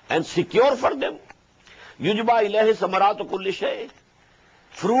and secure for them? يُجْبَى إِلَيْهِ ثَمَرَاتُ كُلِّ شَيْءٍ.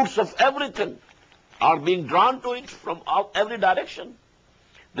 Fruits of everything are being drawn to it from every direction.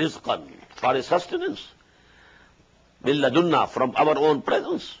 Rizqan, for a sustenance. مِن لَدُنَّا, from our own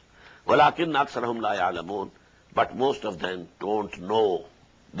presence. وَلَكِنَّ أَكْثَرَهُمْ لَا يَعْلَمُونَ. But most of them don't know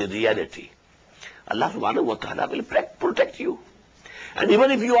the reality. Allah subhanahu wa ta'ala will protect you. And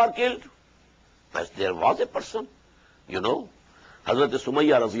even if you are killed, as there was a person, you know, Hazrat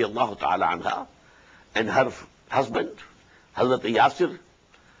Sumayya radiyallahu ta'ala anha, and her husband, Hazrat Yasir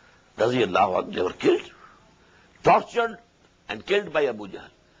radiyallahu anhu, they were killed, tortured and killed by Abu Jahl.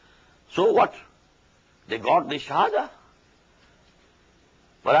 So what? They got the shahada.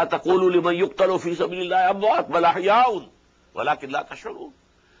 وَلَا تَقُولُوا لِمَنْ يُقْتَلُ فِي سَبِيلِ اللَّهِ أَمْوَاتٌ بَلْ أَحْيَاءٌ وَلَكِنْ لَا تَشْعُرُونَ.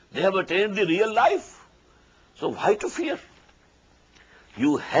 They have attained the real life. So why to fear?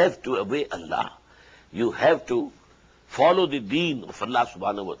 You have to obey Allah. You have to follow the deen of Allah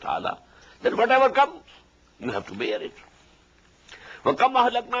subhanahu wa ta'ala. Then whatever comes, you have to bear it. وَكَمْ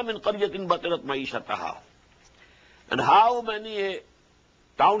أَهْلَكْنَا مِنْ قَرْيَةٍ بَطِرَتْ مَعِيشَتَهَا. And how many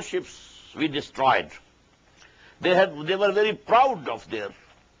townships we destroyed. They were very proud of their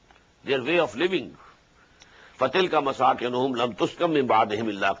way of living. فَتِلْكَ مَسَاكِنُهُمْ لَمْ تُسْكَنْ مِنْ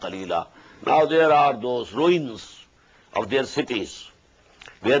بَعْدِهِمْ إِلَّا قَلِيلًا. Now there are those ruins of their cities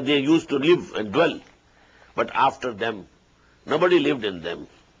where they used to live and dwell. But after them, nobody lived in them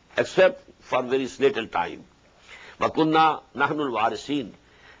except for very little time. وَكُنَّا نَحْنُ الْوَارِثِينَ.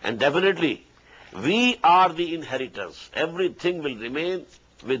 And definitely, we are the inheritors. Everything will remain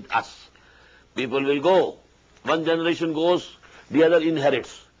with us. People will go. One generation goes, the other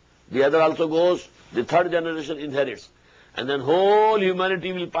inherits. The other also goes, the third generation inherits. And then whole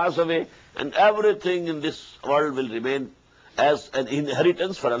humanity will pass away, and everything in this world will remain as an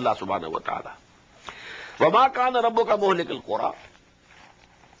inheritance for Allah subhanahu wa ta'ala. وَمَا كَانَ رَبُّكَ مُهْلِكَ الْقُرَىٰ.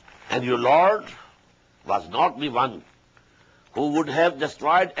 And your Lord was not the one who would have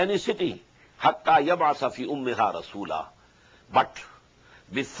destroyed any city, حَتَّى يَبْعَثَ فِي أُمِّهَا رَسُولًا. But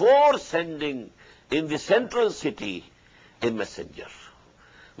before sending in the central city a messenger.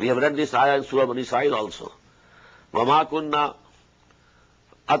 We have read this ayah in Surah Bani Israel also. وَمَا كُنَّا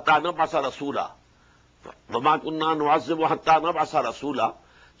حَتَّى نَبْعَثَ رَسُولًا وَمَا كُنَّا نُعَذِّبُ حَتَّى نَبْعَثَ رَسُولًا.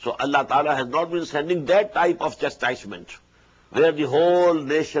 So Allah Ta'ala has not been sending that type of chastisement where the whole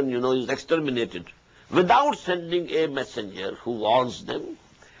nation, is exterminated, without sending a messenger who warns them,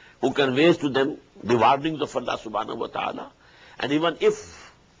 who conveys to them the warnings of Allah Subhanahu wa Ta'ala. And even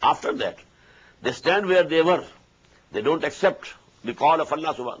if after that they stand where they were, they don't accept the call of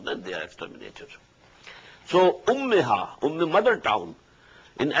Allah Subhanahu, then they are exterminated. So Ummiha, mother town,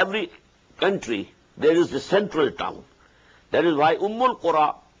 in every country there is the central town. That is why Ummul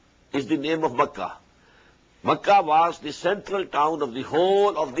Qura is the name of Makkah. Makkah was the central town of the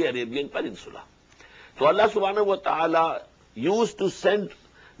whole of the Arabian Peninsula. So Allah Subhanahu wa Ta'ala used to send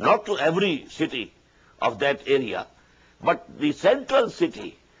not to every city of that area, but the central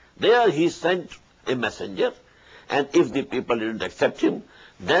city, there he sent a messenger, and if the people didn't accept him,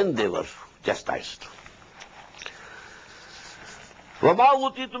 then they were chastised. وَمَا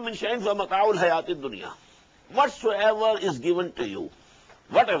أُوتِيتُم مِّن شَيْءٍ فَمَتَاعُ الْحَيَاةِ الدُّنْيَا. Whatsoever is given to you,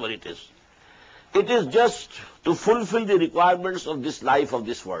 whatever it is just to fulfill the requirements of this life, of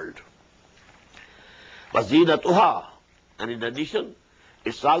this world. وَزِينَتُهَا. And in addition,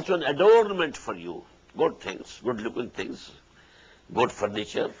 it's also an adornment for you. Good things, good looking things, good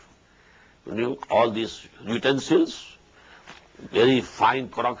furniture, all these utensils, very fine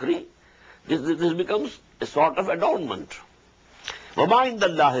crockery. This becomes a sort of adornment. وَمَا عِنْدَ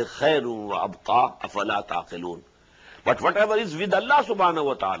اللَّهِ خَيْرٌ وَأَبْقَى أَفَلَا تَعْقِلُونَ. But whatever is with Allah subhanahu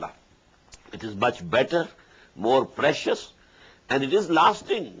wa ta'ala, it is much better, more precious, and it is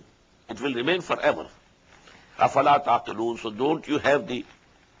lasting. It will remain forever. أَفَلَا تَعْقِلُونَ. So don't you have the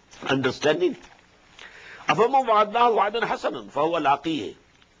understanding? أَفَمَنْ وَعَدْنَاهُ وَعْدًا حَسَنًا فَهُوَ لَاقِيهِ.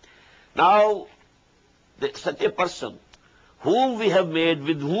 Now, such a person whom we have made,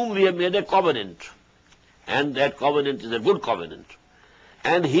 with whom we have made a covenant, and that covenant is a good covenant,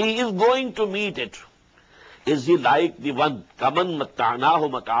 and he is going to meet it. Is he like the one, kaman matta'nahu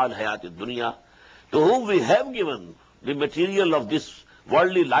mata'al hayat dunya, to whom we have given the material of this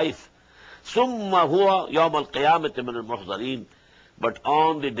worldly life, summa huwa yawm al-qiyamati min al-muhzarin, but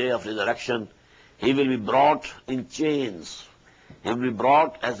on the day of resurrection, he will be brought in chains. He will be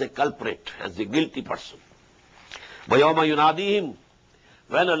brought as a culprit, as a guilty person. وَيَوْمَ يُنَادِيهِمْ.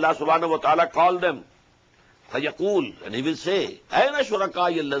 When Allah subhanahu wa ta'ala called them, فَيَقُولُ, and he will say, أَيْنَ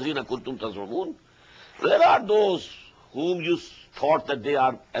شُرَكَائِيَ الَّذِينَ كُنْتُمْ تَزْعُمُونَ. Where are those whom you thought that they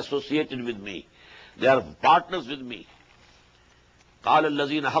are associated with me? They are partners with me. قَالَ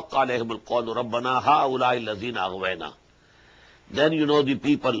الَّذِينَ حَقَّ عَلَيْهِمُ الْقَوْلُ رَبَّنَا هَؤُلَاءِ الَّذِينَ أَغْوَيْنَا. Then you know the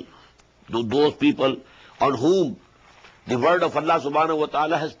people, those people on whom the word of Allah subhanahu wa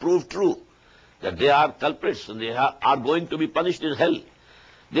ta'ala has proved true, that they are culprits and they are going to be punished in hell.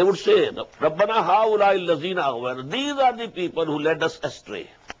 They would say, Rabbana haulai allazina aghwayna. These are the people who led us astray.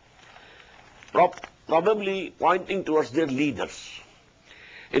 Probably pointing towards their leaders.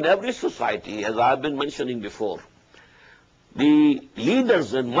 In every society, as I have been mentioning before, the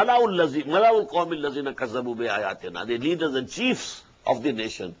leaders and mala'ul qawmi allazina kazzabu bi ayatina, the leaders and chiefs of the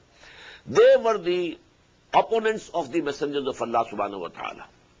nation, they were the opponents of the messengers of Allah subhanahu wa ta'ala.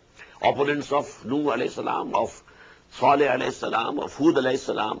 Opponents of Nuh alayhi salam, of Saleh alayhi salam, of Hud alayhi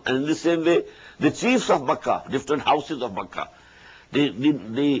salam, and in the same way, the chiefs of Makkah, different houses of Makkah.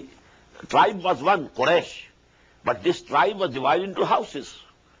 The tribe was one, Quraysh, but this tribe was divided into houses.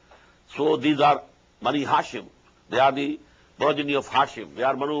 So these are Bani Hashim, they are the progeny of Hashim, they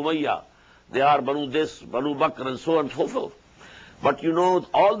are Banu Umayyah, they are Banu this, Banu Bakr, and so on and so forth. But you know,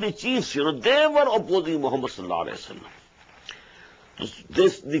 all the chiefs, they were opposing Muhammad sallallahu alayhi wa sallam.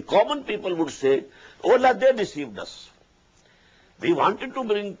 The common people would say, oh Allah, they deceived us. We wanted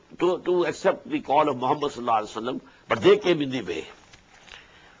to accept the call of Muhammad sallallahu alaihi wasallam, but they came in the way.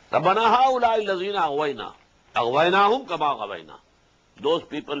 Rabbana haulai allazina aghwayna, aghwaynahum kama aghwayna. Those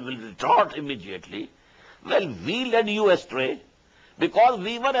people will retort immediately, well, we led you astray because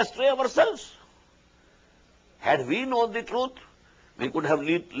we were astray ourselves. Had we known the truth, we could have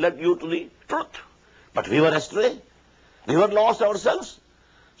led you to the truth. But we were astray. We were lost ourselves.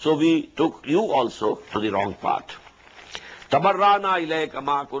 So we took you also to the wrong path. Tabarrana ilayka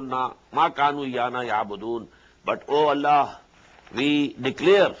ma kunna ma kanu yana ya'budun. But oh Allah, we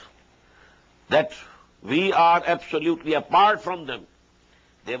declare that we are absolutely apart from them.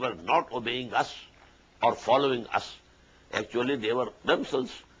 They were not obeying us or following us. Actually, they were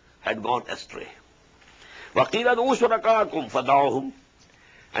themselves had gone astray. وَقِيلَ دُعُوا شُرَكَاءَكُمْ فَدَعُوهُمْ.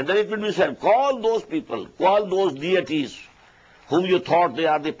 And then it will be said, call those people, call those deities whom you thought they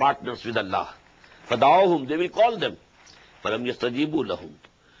are the partners with Allah. فَدَعُوهُمْ, they will call them. فَلَمْ يَسْتَجِيبُوا لَهُمْ,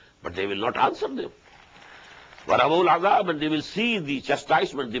 but they will not answer them. وَرَوَوْا الْعَذَابَ, and they will see the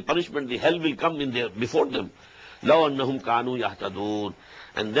chastisement, the punishment, the hell will come in there before them. لَوْ أَنَّهُمْ كَانُوا يَهْتَدُونَ.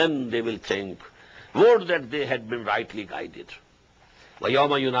 And then they will think, would that they had been rightly guided. وَيَوْمَ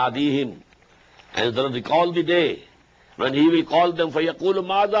يُنَادِيهِمْ. And then recall the day when he will call them, فَيَقُولُ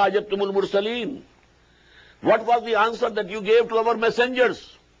مَاذَا أَجَبْتُمُ الْمُرْسَلِينَ. What was the answer that you gave to our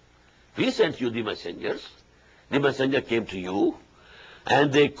messengers? We sent you the messengers. The messenger came to you,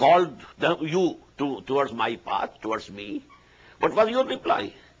 and they called you towards my path, towards me. What was your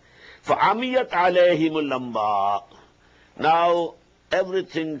reply? فَعَمِيَتْ عَلَيْهِمُ الْأَنْبَاءُ. Now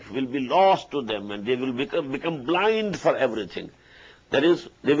everything will be lost to them, and they will become blind for everything. That is,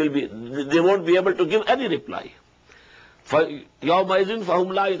 they won't be able to give any reply. يَوْمَئِذٍ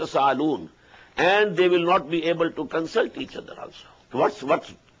فَهُمْ لَا يَتَسَاءَلُونَ. And they will not be able to consult each other also.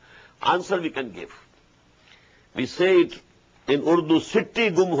 What answer we can give? We say it in Urdu,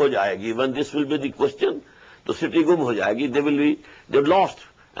 city gum ho jayegi. When this will be the question, the city gum ho jayegi, they're lost,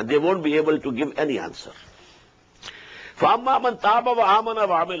 and they won't be able to give any answer. فَأَمَّا مَنْ تَابَ وَآمَنَ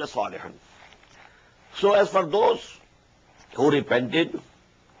وَعَمِلَ صَالِحًا. So as for those who repented,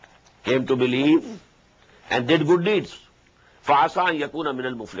 came to believe, and did good deeds, فَعَسَىٰ أَن يَكُونَ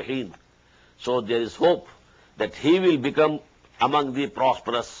مِنَ الْمُفْلِحِينَ. So there is hope that he will become among the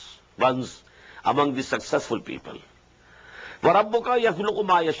prosperous ones, among the successful people. وَرَبُّكَ يَخْلُقُ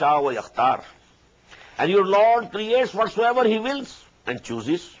مَا يَشَاءُ وَيَخْتَارُ. And your Lord creates whatsoever He wills and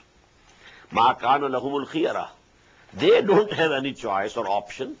chooses. مَا كَانَ لَهُمُ الْخِيَرَةِ. They don't have any choice or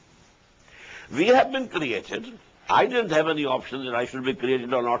option. We have been created. I didn't have any option that I should be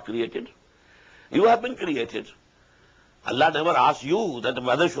created or not created. You have been created. Allah never asked you that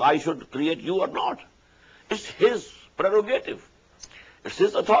whether I should create you or not. It's His prerogative. It's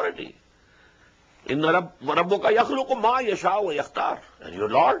His authority. إِنَّ رَبُّكَ يَخْلُقُ مَا يَشَاءُ وَيَخْتَارُ. And your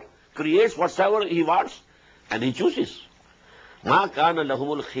Lord creates whatsoever He wants and He chooses. مَا كَانَ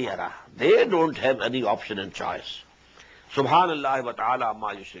لَهُمُ الْخِيَرَةِ. They don't have any option and choice. Subhanallah wa ta'ala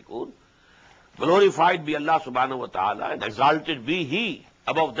amma yushrikun. Glorified be Allah subhanahu wa ta'ala and exalted be He.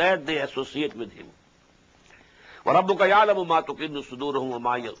 Above that they associate with Him. وَرَبُّكَ يَعْلَمُ مَا تُكِنُّ صُدُورُهُمْ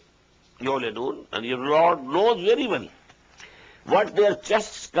وَمَا يُعْلِنُونَ. And your Lord knows very well what their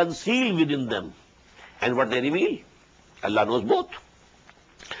chests conceal within them and what they reveal. Allah knows both.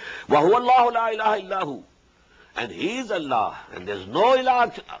 وَهُوَ اللَّهُ لَا إِلَهَ إِلَّا هُ. And He is Allah, and there is no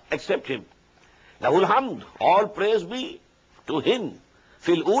ilah except Him. Lahul hamd, all praise be to Him,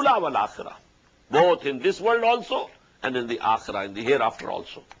 fil ula wal akhirah, both in this world also and in the akhirah, in the hereafter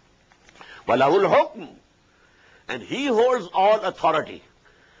also. Walahul hukm, and He holds all authority.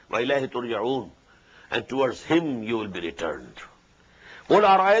 Wa ilahi turja'un, and towards Him you will be returned. قُلْ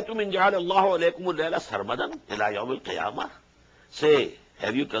أَرَأَيْتُمْ إِنْ جَعَلَ اللَّهُ عَلَيْكُمُ اللَّيْلَ سَرْمَدًا إِلَى يَوْمِ الْقِيَامَةِ. Say,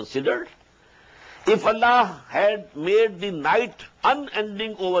 have you considered? If Allah had made the night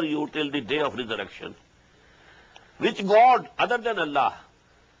unending over you till the day of resurrection, which God other than Allah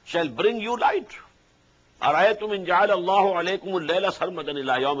shall bring you light? أَرَأَيْتُمْ إِنْ جَعَلَ اللَّهُ عَلَيْكُمُ اللَّيْلَ سَرْمَدًا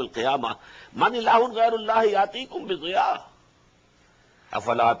إِلَى يَوْمِ الْقِيَامَةِ مَنْ إِلَٰهٌ غَيْرُ اللَّهِ يَأْتِيكُمْ بِضِيَاءٍ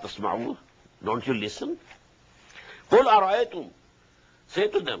أَفَلَا تَسْمَعُونَ. Don't you listen? قُلْ أَرَأَيْتُمْ. Say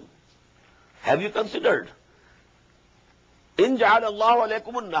to them, have you considered? إِنْ جَعَلَ اللَّهُ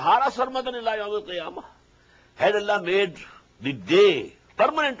عَلَيْكُمُ النَّهَارَ سَرْمَدًا إِلَى يَوْمِ الْقِيَامَةِ. Had Allah made the day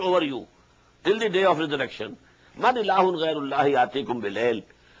permanent over you till the day of resurrection, مَنْ إِلَٰهٌ غَيْرُ اللَّهِ يَأْتِيكُمْ بِلَيْلٍ.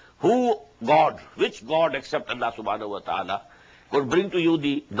 Who God, which God except Allah subhanahu wa ta'ala could bring to you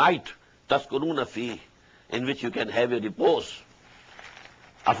the night, تَسْكُنُونَ فِيهِ, in which you can have a repose.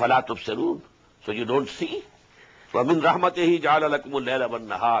 أَفَلَا تُبْصِرُونَ. So you don't see? وَمِنْ رَحْمَتِهِ جَعَلَ لَكُمُ اللَّيْلَ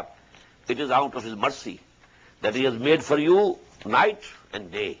وَالنَّهَارَ. It is out of His mercy that He has made for you night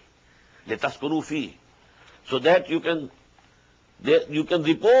and day. لِتَسْكُنُوا فِيهِ. So that you can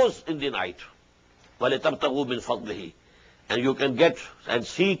repose in the night. وَلِتَبْتَغُوا مِنْ فَضْلِهِ. And you can get and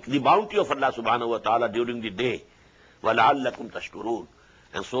seek the bounty of Allah subhanahu wa ta'ala during the day. وَلَعَلَّكُمْ تَشْكُرُونَ.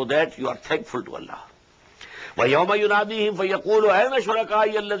 And so that you are thankful to Allah. وَيَوْمَ يُنَادِيهِمْ فَيَقُولُ أَيْنَ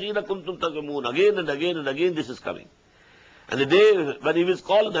شُرَكَائِيَ الَّذِينَ كُنْتُمْ تَزْعُمُونَ. Again and again and again this is coming. And the day when He will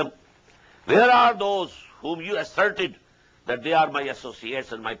call them, where are those whom you asserted that they are my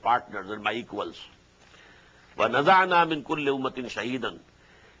associates and my partners and my equals? وَنَزَعْنَا مِنْ كُلِّ أُمَّةٍ شَهِيدًا.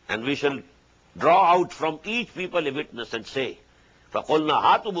 And we shall draw out from each people a witness and say,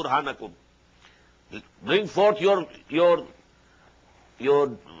 فَقُلْنَا هَاتُوا بُرْهَانَكُمْ. Bring forth your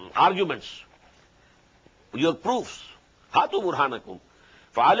arguments, your proofs. هَاتُوا بُرْهَانَكُمْ.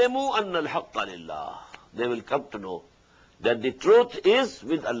 فَعَلِمُوا أَنَّ الْحَقَّ لِلَّهِ. They will come to know that the truth is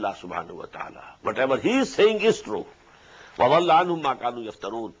with Allah subhanahu wa ta'ala. Whatever He is saying is true. وَضَلَّ عَنْهُمْ مَا كَانُوا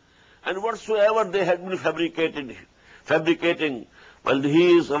يَفْتَرُونَ. And whatsoever they had been fabricating, well,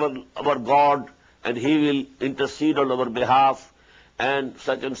 He is our God, and He will intercede on our behalf, and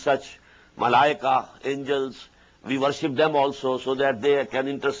such malaika, angels, we worship them also so that they can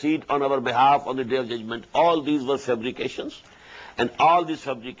intercede on our behalf on the day of judgment. All these were fabrications, and all these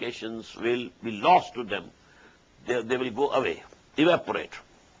fabrications will be lost to them. They will go away, evaporate.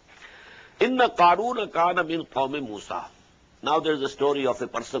 Inna Qarun kana min qawmi Musa. Now there is a story of a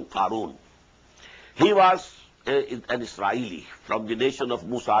person, Qarun. He was an Israeli from the nation of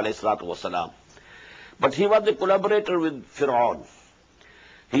Musa alayhi salatu wasalam. But he was a collaborator with Pharaoh.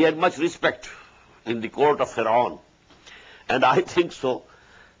 He had much respect in the court of Pharaoh. And I think so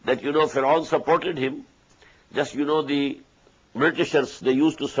that, Pharaoh supported him. Just, the Britishers, they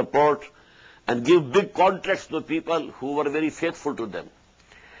used to support and give big contracts to people who were very faithful to them.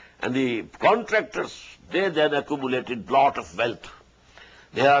 And the contractors, they then accumulated lot of wealth.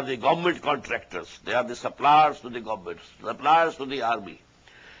 They are the government contractors. They are the suppliers to the government, suppliers to the army.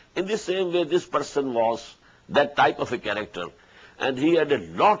 In the same way, this person was that type of a character. And he had a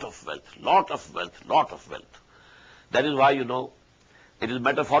lot of wealth, lot of wealth, lot of wealth. That is why, it is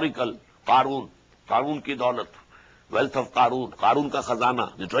metaphorical. Qarun ki daulat, wealth of Qarun ka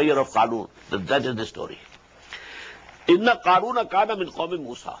khazana, the treasure of Qarun. That is the story. Inna Qaruna kana min qawmi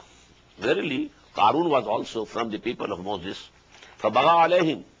Musa. Verily, Qarun was also from the people of Moses. فَبَغَى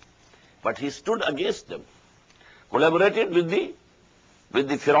عَلَيْهِمْ. but he stood against them, collaborated with the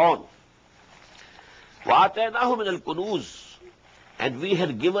Fir'aun. وَآتَيْنَاهُ مِنَ الْكُنُوزِ, and we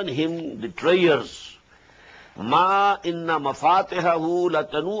had given him the treasures. مَا إِنَّ مَفَاتِحَهُ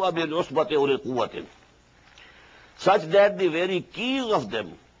لَتَنُوءَ بِالْعُصْبَةِ أُولِي الْقُوَّةِ, such that the very keys of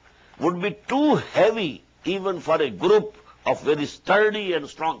them would be too heavy even for a group of very sturdy and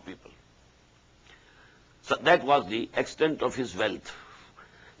strong people. So that was the extent of his wealth.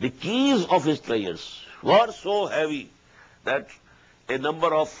 The keys of his treasures were so heavy that a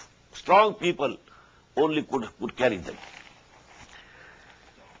number of strong people only could carry them.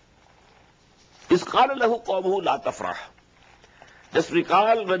 إِذْ قَالَ لَهُ قَوْمُهُ لَا تَفْرَحْ. Just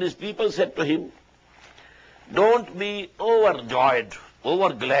recall when his people said to him, don't be overjoyed,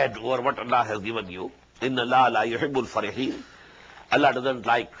 overglad over what Allah has given you. إِنَّ اللَّهَ لَا يُحِبُّ الْفَرِحِينَ. Allah doesn't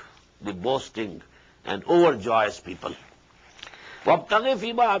like the boasting and overjoyous people. وَابْتَغِ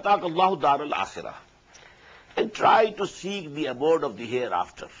فِي مَا آتَاكَ اللَّهُ دَارَ الْآخِرَةِ. And try to seek the abode of the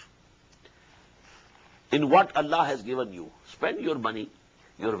hereafter in what Allah has given you. Spend your money,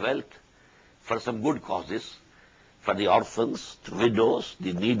 your wealth, for some good causes, for the orphans, the widows,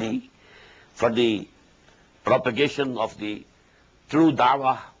 the needy, for the propagation of the true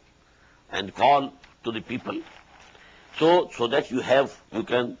da'wah and call to the people, so that you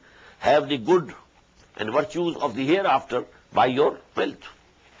can have the good and virtues of the hereafter by your wealth.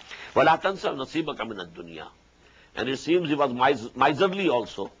 وَلَا تَنْسَ نَصِيبَكَ مِنَ الدُّنْيَا. And it seems he was miserly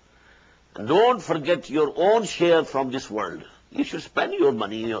also. And don't forget your own share from this world. You should spend your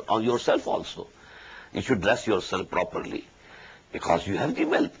money on yourself also. You should dress yourself properly because you have the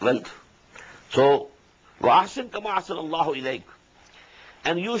wealth. So, وَأَحْسِنْ كَمَا أَحْسَنَ اللَّهُ إِلَيْكَ.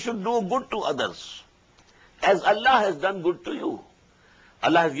 And you should do good to others as Allah has done good to you.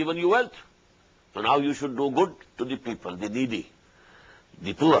 Allah has given you wealth, so now you should do good to the people, the needy,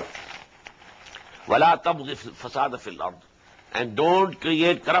 the poor. وَلَا تَبْغِ فَسَادَ فِي الْأَرْضِ. And don't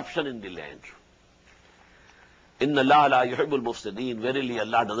create corruption in the land. إِنَّ اللَّهَ لَا يُحِبُّ الْمُفْسِدِينَ. Verily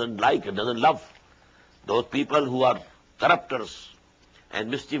Allah doesn't like and doesn't love those people who are corrupters and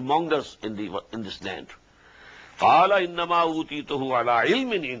mischief mongers in this land. قَالَ إِنَّمَا أُوتِيتُهُ عَلَىٰ عِلْمٍ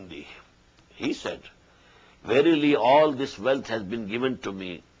عِنْدِي. He said, verily all this wealth has been given to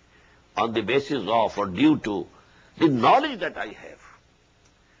me on the basis of or due to the knowledge that I have.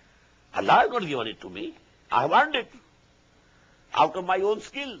 Allah has not given it to me. I have earned it out of my own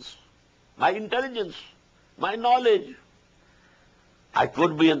skills, my intelligence, my knowledge. I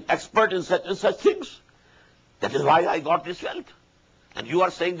could be an expert in such and such things. That is why I got this wealth. And you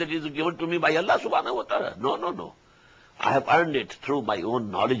are saying that it is given to me by Allah subhanahu wa ta'ala. No. I have earned it through my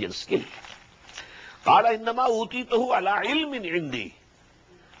own knowledge and skill. قَالَ إِنَّمَا أُوتِيتُهُ عَلَىٰ عِلْمٍ عِنْدِي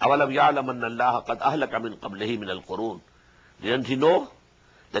أَوَلَمْ يَعْلَمْ أَنَّ اللَّهَ قَدْ أَهْلَكَ مِنْ قَبْلِهِ مِنَ الْقُرُونِ. Didn't he know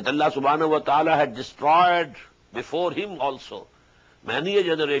that Allah subhanahu wa ta'ala had destroyed before him also many a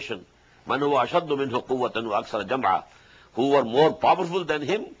generation, مَنْ هُوَ أَشَدُّ مِنْهُ قُوَّةً وَأَكْثَرَ جَمْعًا, who were more powerful than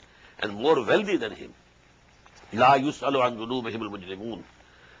him and more wealthy than him. لَا يُسْأَلُ عَنْ ذُنُوبِهِمُ الْمُجْرِمُونَ.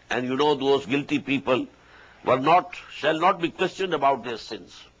 And you know those guilty people shall not be questioned about their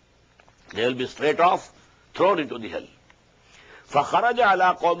sins. They will be straight off thrown into the hell. فَخَرَجَ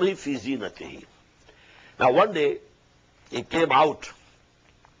عَلَىٰ قَوْمِهِ فِي زِينَتِهِ. Now one day he came out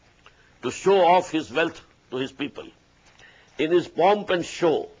to show off his wealth to his people in his pomp and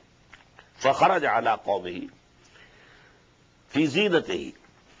show. فَخَرَجَ عَلَىٰ قَوْمِهِ فِي زِينَتِهِ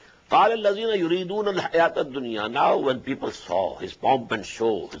قَالَ الَّذِينَ يُرِيدُونَ الْحَيَاةَ الدُّنْيَا. Now when people saw his pomp and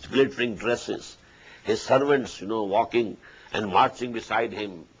show, his glittering dresses, his servants, walking and marching beside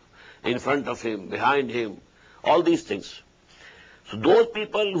him, in front of him, behind him, all these things. So those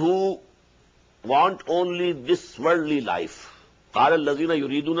people who want only this worldly life, قَالَ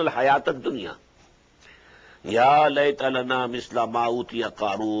الَّذِينَ يُرِيدُونَ الْحَيَاةَ الدُّنْيَا يَا لَيْتَ لَنَا مِثْلَ مَا أُوتِيَ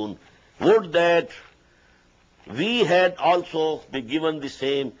قَارُونَ. Would that we had also been given the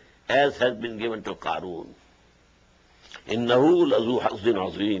same as has been given to Qarun. إِنَّهُ لَذُو حَظٍّ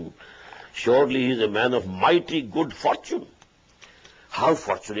عَظِيمٍ. Surely he is a man of mighty good fortune. How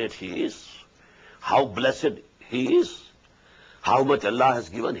fortunate he is. How blessed he is. How much Allah has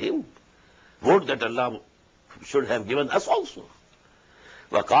given him. Would that Allah should have given us also.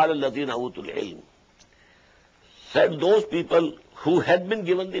 وَقَالَ الَّذِينَ أُوتُوا الْعِلْمِ. Said those people who had been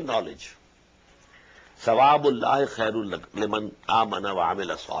given the knowledge, ثَوَابُ اللَّهِ خَيْرٌ لِمَنْ آمَنَ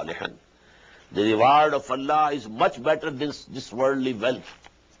وَعَمِلَ صَالِحًا. The reward of Allah is much better than this worldly wealth.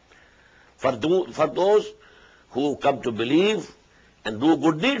 For those who come to believe and do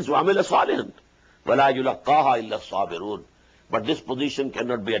good deeds, وَعَمِلَ صَالِحًا وَلَا يُلَقَّاهَا إِلَّا الصَّابِرُونَ. But this position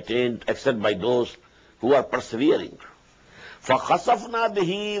cannot be attained except by those who are persevering. فَخَسَفْنَا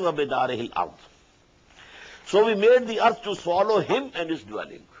بِهِ وَبِدَارِهِ الْأَرْضِ. So we made the earth to swallow him and his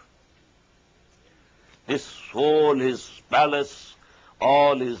dwelling. His soul, his palace,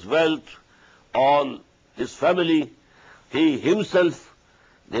 all his wealth, all his family, he himself,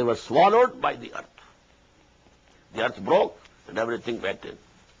 they were swallowed by the earth. The earth broke and everything went in.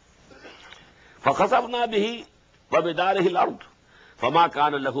 فَخَسَفْنَا بِهِ وَبِدَارِهِ الْأَرْضِ فَمَا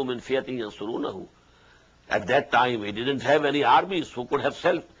كَانَ لَهُ مِنْ فِيَةٍ يَنْصُرُونَهُ. At that time, he didn't have any armies who could have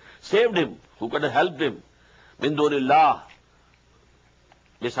saved him, who could have helped him. مِنْ دُونِ اللَّهِ,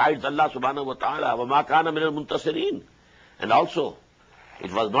 besides Allah subhanahu wa ta'ala. وَمَا كَانَ مِنَ الْمُنْتَصِرِينَ. And also,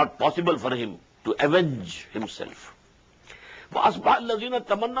 it was not possible for him to avenge himself. وَأَصْبَحَ الَّذِينَ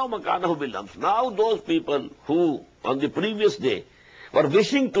تَمَنَّوْا مَكَانَهُ بِالْأَمْسِ. Now those people who on the previous day were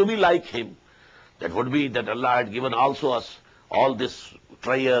wishing to be like him, that would be that Allah had given also us all this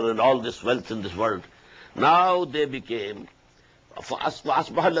treasure and all this wealth in this world. Now they became, فَأَصْبَحَ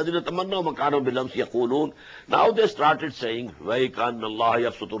الَّذِينَ تَمَنَّوْا مَكَانَهُ بِالْأَمْسِ يَقُولُونَ. Now they started saying, وَيْكَانَ اللَّهَ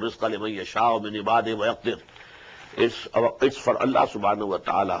يَبْسُطُ الرِّزْقَ لِمَنْ يَشَاءُ مِنْ عِبَادِهِ وَيَقْدِرُ. It's for Allah subhanahu wa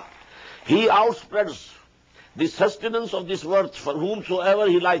ta'ala. He outspreads the sustenance of this world for whomsoever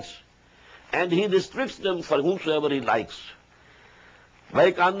he likes, and he restricts them for whomsoever he likes.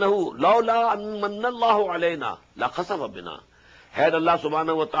 وَيْكَانَّهُ لَوْلَا أَن مَنَّ اللَّهُ عَلَيْنَا لَخَسَفَ بِنَا. Had Allah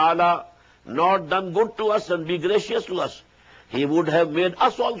subhanahu wa ta'ala not done good to us and be gracious to us, he would have made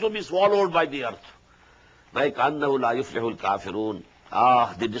us also be swallowed by the earth. وَيْكَانَّهُ لَا يُفْلِحُ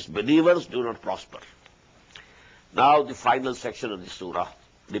الْكَافِرُونَ. The disbelievers do not prosper. Now the final section of the surah,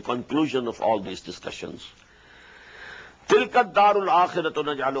 the conclusion of all these discussions. تِلْكَ الدَّارُ الْآخِرَةُ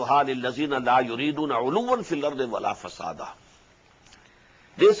نَجْعَلُهَا لِلَّذِينَ لَا يُرِيدُونَ عُلُوًّا فِي الْأَرْضِ وَلَا فَسَادًا.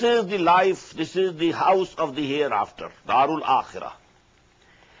 This is the life, this is the house of the hereafter, Darul Akhirah.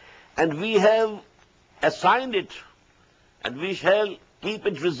 And we have assigned it, and we shall keep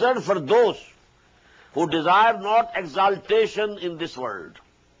it reserved for those who desire not exaltation in this world,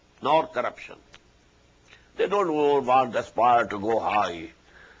 nor corruption. They don't want, aspire to go high,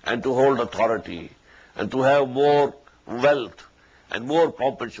 and to hold authority, and to have more wealth, and more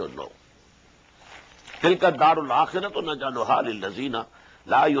pomp and show. No. تِلْكَ الدَّارُ الْآخِرَةُ نَجْعَلُهَا لِلَّذِينَ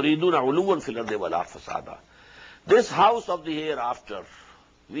لَا يُرِيدُونَ عُلُوًّا فِي الْأَرْضِ وَلَا فَسَادًا. This house of the hereafter,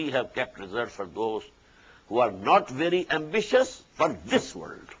 we have kept reserved for those who are not very ambitious for this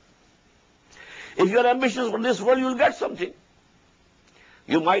world. If you are ambitious for this world, you will get something.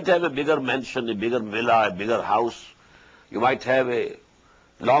 You might have a bigger mansion, a bigger villa, a bigger house. You might have a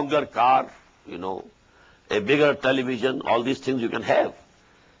longer car, a bigger television. All these things you can have.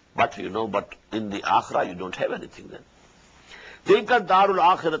 But, but in the akhirah, you don't have anything then. تِلْكَ الدَّارُ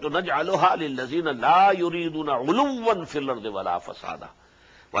الْآخِرَةُ نَجْعَلُهَا لِلَّذِينَ لَا يُرِيدُونَ عُلُوًّا فِي الْأَرْضِ وَلَا فَسَادًا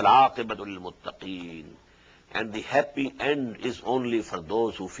وَالْعَاقِبَةُ لِلْمُتَّقِينَ. And the happy end is only for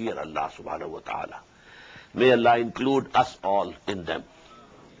those who fear Allah subhanahu wa ta'ala. May Allah include us all in them.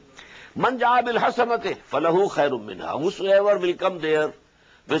 مَنْ جَاءَ بِالْحَسَنَةِ فَلَهُ خَيْرٌ مِّنْهَا. Whosoever will come there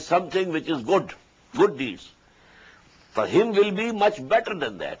with something which is good deeds, for him will be much better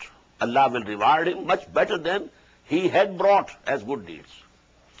than that. Allah will reward him much better than he had brought as good deeds.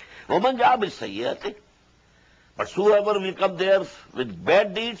 وَمَنْ جَاءَ بِالسَّيِّئَةِ. But whoever will come there with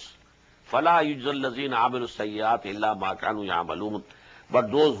bad deeds, فَلَا يُجْزَى الَّذِينَ عَمِلُوا السَّيِّئَاتِ إِلَّا مَا كَانُوا يَعْمَلُونَ.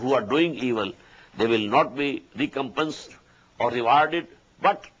 But those who are doing evil, they will not be recompensed or rewarded,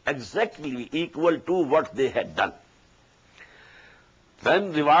 but exactly equal to what they had done.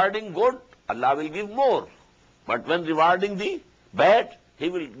 When rewarding good, Allah will give more. But when rewarding the bad, He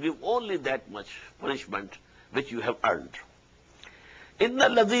will give only that much punishment which you have earned. إِنَّ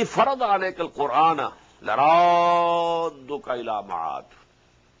الَّذِي فَرَضَ عَلَيْكَ الْقُرْآنَ لَرَادُّكَ إِلَى مَعَادٍ.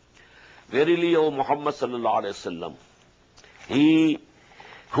 Verily, O Muhammad sallallahu alayhi wa sallam, He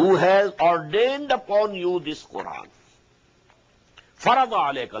who has ordained upon you this Quran. Farada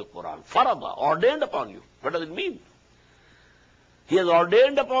alayka al-Quran. Farada, ordained upon you. What does it mean? He has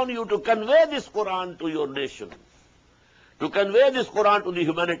ordained upon you to convey this Quran to your nation, to convey this Quran to the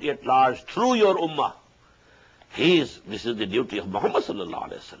humanity at large through your ummah. This is the duty of Muhammad sallallahu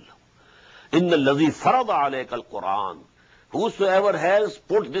alayhi wa sallam. Inna alladhi farada alayka al-Quran. Whosoever has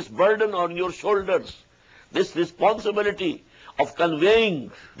put this burden on your shoulders, this responsibility of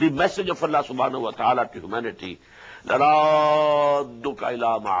conveying the message of Allah subhanahu wa ta'ala to humanity, لَرَادُّكَ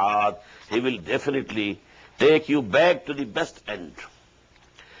إِلَى مَعَادٍ. He will definitely take you back to the best end.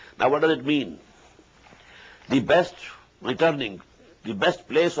 Now what does it mean? The best returning, the best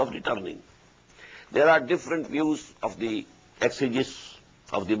place of returning. There are different views of the exegesis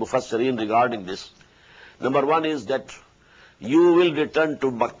of the Mufassirin regarding this. Number one is that you will return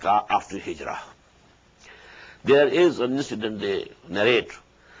to Makkah after Hijrah. There is an incident they narrate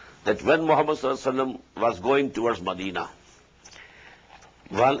that when Muhammad ﷺ was going towards Medina,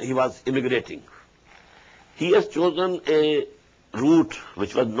 while he was immigrating, he has chosen a route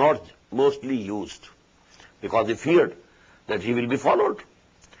which was not mostly used because he feared that he will be followed.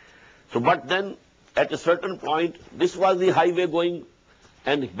 So, but then at a certain point, this was the highway going,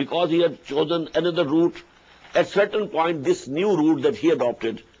 and because he had chosen another route, at certain point, this new route that he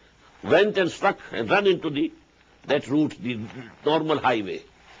adopted went and struck and ran into that route, the normal highway.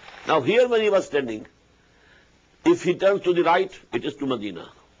 Now here when he was standing, if he turns to the right, it is to Medina.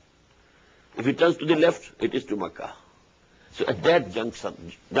 If he turns to the left, it is to Mecca. So at that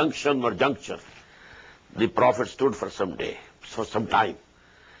juncture, the Prophet stood for some time,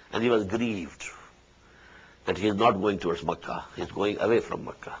 and he was grieved that he is not going towards Mecca, he is going away from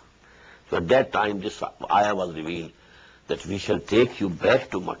Mecca. So at that time, this ayah was revealed that we shall take you back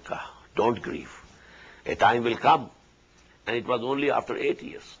to Mecca. Don't grieve. A time will come, and it was only after 8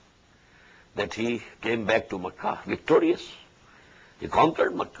 years that he came back to Mecca victorious. He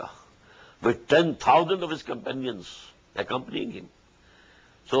conquered Mecca with 10,000 of his companions accompanying him.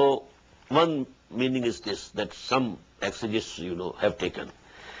 So one meaning is this, that some exegetes, have taken.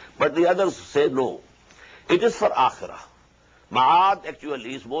 But the others say no. It is for akhirah. Ma'ad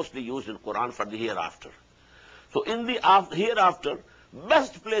actually is mostly used in Quran for the hereafter. So in the hereafter,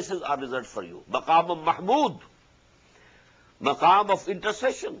 best places are reserved for you. Maqam Mahmud, maqam of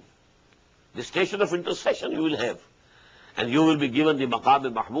intercession. The station of intercession you will have. And you will be given the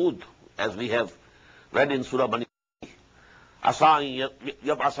maqam Mahmud, as we have read in Surah Bani. Asa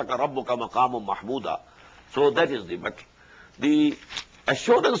yab'asaka rabbuka maqam Mahmuda. So that is but the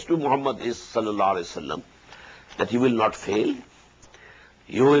assurance to Muhammad is, sallallahu alaihi wasallam, that you will not fail,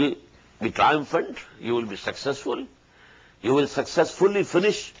 you will be triumphant, you will be successful, you will successfully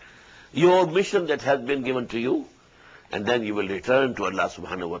finish your mission that has been given to you, and then you will return to Allah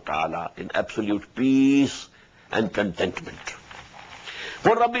subhanahu wa ta'ala in absolute peace and contentment.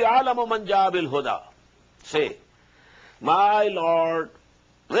 For Rabbi Alamu man jaa bil huda, say, my Lord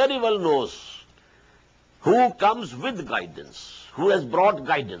very well knows who comes with guidance, who has brought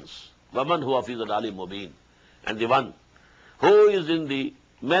guidance, waman huwa fi dhalalin mubin, and the one who is in the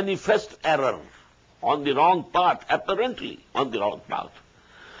manifest error, on the wrong path, apparently on the wrong path.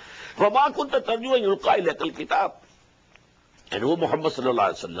 وَمَا كُنْتَ تَرْجُوَ أَنْ يُلْقَى إِلَيْكَ الْكِتَابِ. And O Muhammad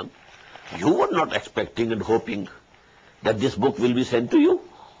sallallahu alaihi wasallam, you were not expecting and hoping that this book will be sent to you.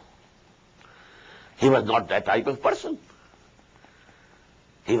 He was not that type of person.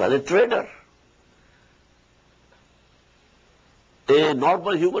 He was a trader, a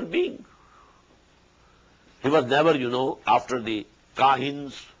normal human being. He was never, after the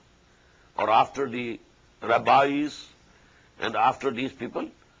kahins or after the rabbis and after these people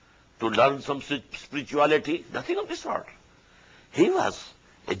to learn some spirituality, nothing of this sort. He was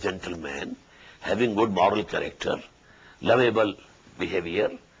a gentleman, having good moral character, lovable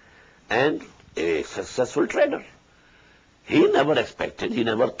behavior, and a successful trader. He never expected, he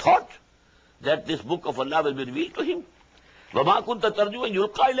never thought that this book of Allah will be revealed to him. وَمَا كُنْتَ تَرْجُوَ أَنْ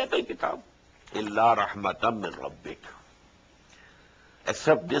يُلْقَى إِلَيْكَ الْكِتَابِ إِلَّا رَحْمَةً مِّن رَبِّكَ.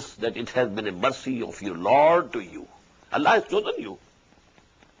 Except this, that it has been a mercy of your Lord to you. Allah has chosen you.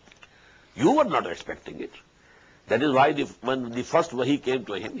 You were not expecting it. That is why when the first wahi came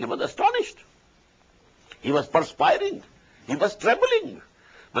to him, he was astonished. He was perspiring. He was trembling.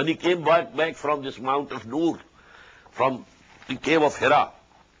 When he came back from this Mount of Nur, from the cave of Hira,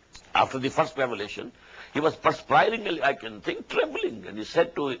 after the first revelation, he was perspiring, I can think, trembling. And he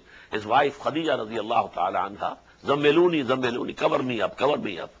said to his wife, Khadija radiallahu ta'ala anha, Zammiluni, Zammiluni, cover me up, cover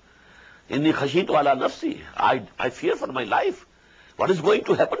me up. Inni khashitu ala nafsi. I fear for my life. What is going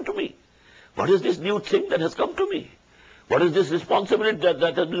to happen to me? What is this new thing that has come to me? What is this responsibility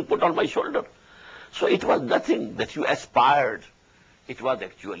that has been put on my shoulder? So it was nothing that you aspired. It was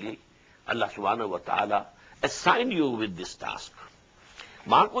actually Allah subhanahu wa ta'ala assigned you with this task.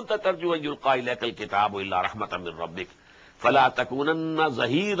 مَا كُنْتَ تَرْجُوَ أَنْ يُلْقَى إِلَيْكَ الْكِتَابُ إِلَّا رَحْمَةً مِّن رَبِّكَ فَلَا تَكُونَنَّ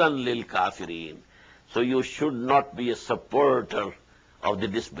ظَهِيرًا لِلْكَافِرِينَ. So you should not be a supporter of the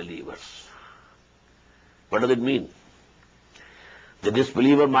disbelievers. What does it mean? The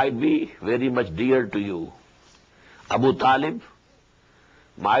disbeliever might be very much dear to you. Abu Talib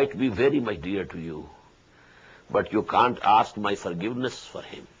might be very much dear to you, but you can't ask my forgiveness for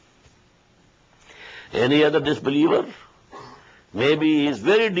him. Any other disbeliever, maybe he is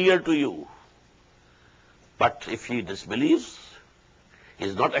very dear to you, but if he disbelieves, he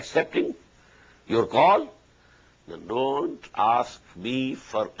is not accepting your call, then don't ask me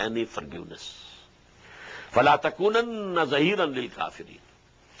for any forgiveness. فَلَا تَكُونَنَّ ظَهِيرًا لِلْكَافِرِينَ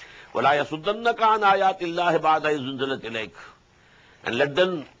وَلَا يَصُدَّنَّكَ عَنْ آيَاتِ اللَّهِ بَعْدَ إِذْ أُنْزِلَتْ إِلَيْكَ. And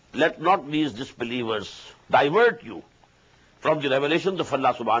let not these disbelievers divert you from the revelations of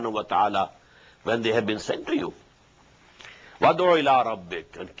Allah subhanahu wa ta'ala when they have been sent to you. وَادْعُ إِلَىٰ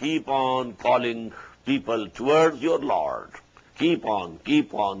رَبِّكَ. And keep on calling people towards your Lord. Keep on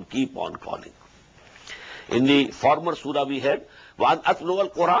calling. In the former surah we had, وَأَنْ أَتْلُوَ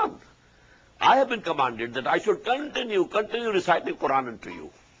الْقُرْآنَ. I have been commanded that I should continue reciting Quran unto you.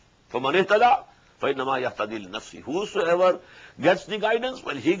 فَمَنِ اهْتَدَىٰ فَإِنَّمَا يَهْتَدِي لِنَفْسِهِ. Whosoever gets the guidance,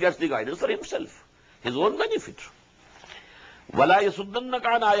 well, he gets the guidance for himself, his own benefit. وَلَا يَصُدَّنَّكَ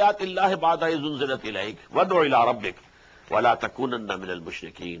عَنْ آيَاتِ اللَّهِ بَعْدَ إِذْ أُنْزِلَتْ إِلَيْكَ وَادْعُ إِلَىٰ رَبِّكَ وَلَا تَكُونَنَّ مِنَ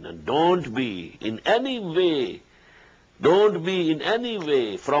الْمُشْرِكِينَ. And don't be in any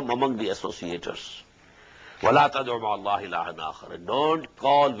way from among the associators. وَلَا تَدْعُ مَعَ اللَّهِ إِلَٰهًا آخَرَ. And don't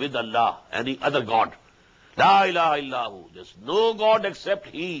call with Allah any other God. لَا إِلَهَ إِلَّا هُوَ. There's no God except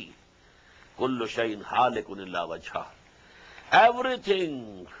He. كُلُّ شَيْءٍ هَالِكٌ إِلَّا وَجْهَهُ.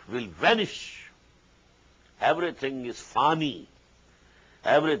 Everything will vanish. Everything is fani.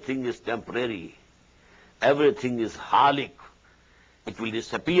 Everything is temporary. Everything is halik. It will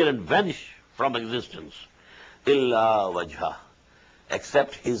disappear and vanish from existence. إِلَّا وَجْهَهُ.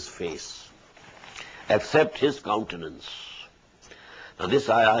 Except His face. Except His countenance. Now this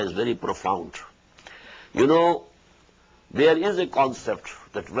ayah is very profound. You know, there is a concept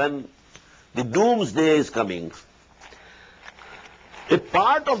that when the doomsday is coming, a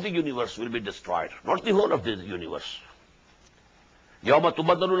part of the universe will be destroyed, not the whole of the universe. يَوْمَ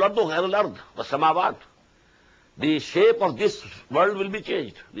تُبَدَّلُ الْأَرْضُ غَيْرُ الْأَرْضِ وَالسَّمَاوَاتُ. The shape of this world will be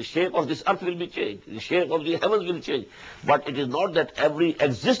changed. The shape of this earth will be changed. The shape of the heavens will change. But it is not that every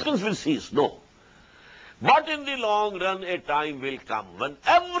existence will cease. No. But in the long run, a time will come when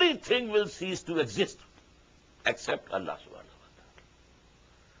everything will cease to exist except Allah subhanahu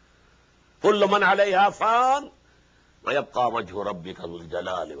wa ta'ala. كُلُّ مَنْ عَلَيْهَا فَانٍ وَيَبْقَى وَجْهُ رَبِّكَ ذُو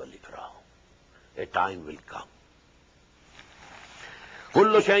الْجَلَالِ وَالْإِكْرَامِ. A time will come.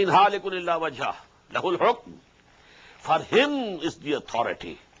 كُلُّ شَيْءٍ هَالِكٌ إِلَّا وَجْهَهُ لَهُ الْحُكْمُ. For Him is the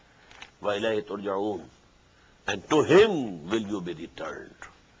authority. وَإِلَيْهِ تُرْجَعُونَ. And to Him will you be returned.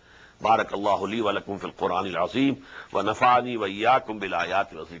 بارك الله لي ولكم في القرآن العظيم ونفعني وإياكم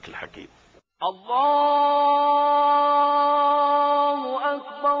بالآيات والذكر الحكيم. الله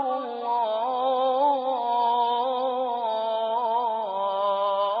أكبر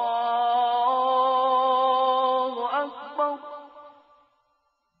الله أكبر.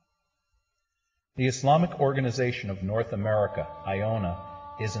 The Islamic Organization of North America, IONA,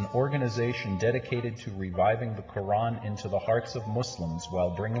 is an organization dedicated to reviving the Quran into the hearts of Muslims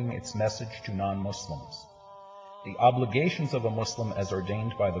while bringing its message to non-Muslims. The obligations of a Muslim as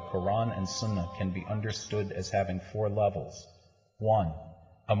ordained by the Quran and Sunnah can be understood as having 4 levels. 1.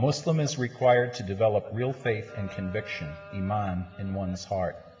 A Muslim is required to develop real faith and conviction, iman, in one's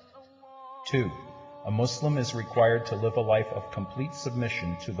heart. 2. A Muslim is required to live a life of complete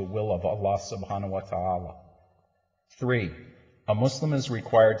submission to the will of Allah subhanahu wa ta'ala. 3. A Muslim is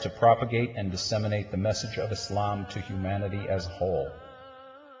required to propagate and disseminate the message of Islam to humanity as a whole.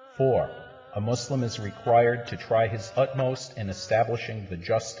 4. A Muslim is required to try his utmost in establishing the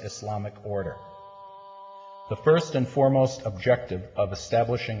just Islamic order. The first and foremost objective of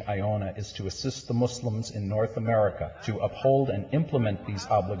establishing IONA is to assist the Muslims in North America to uphold and implement these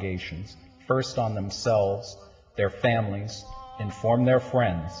obligations, first on themselves, their families, inform their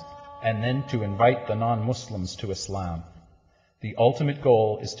friends, and then to invite the non-Muslims to Islam. The ultimate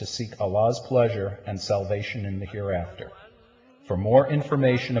goal is to seek Allah's pleasure and salvation in the hereafter. For more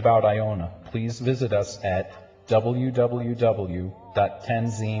information about IONA, please visit us at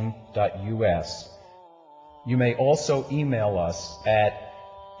www.tanzim.us. You may also email us at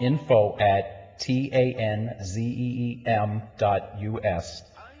info@tanzeem.us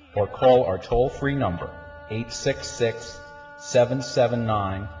or call our toll-free number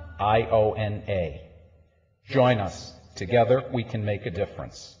 866-779-IONA. Join us. Together we can make a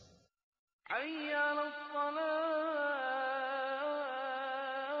difference.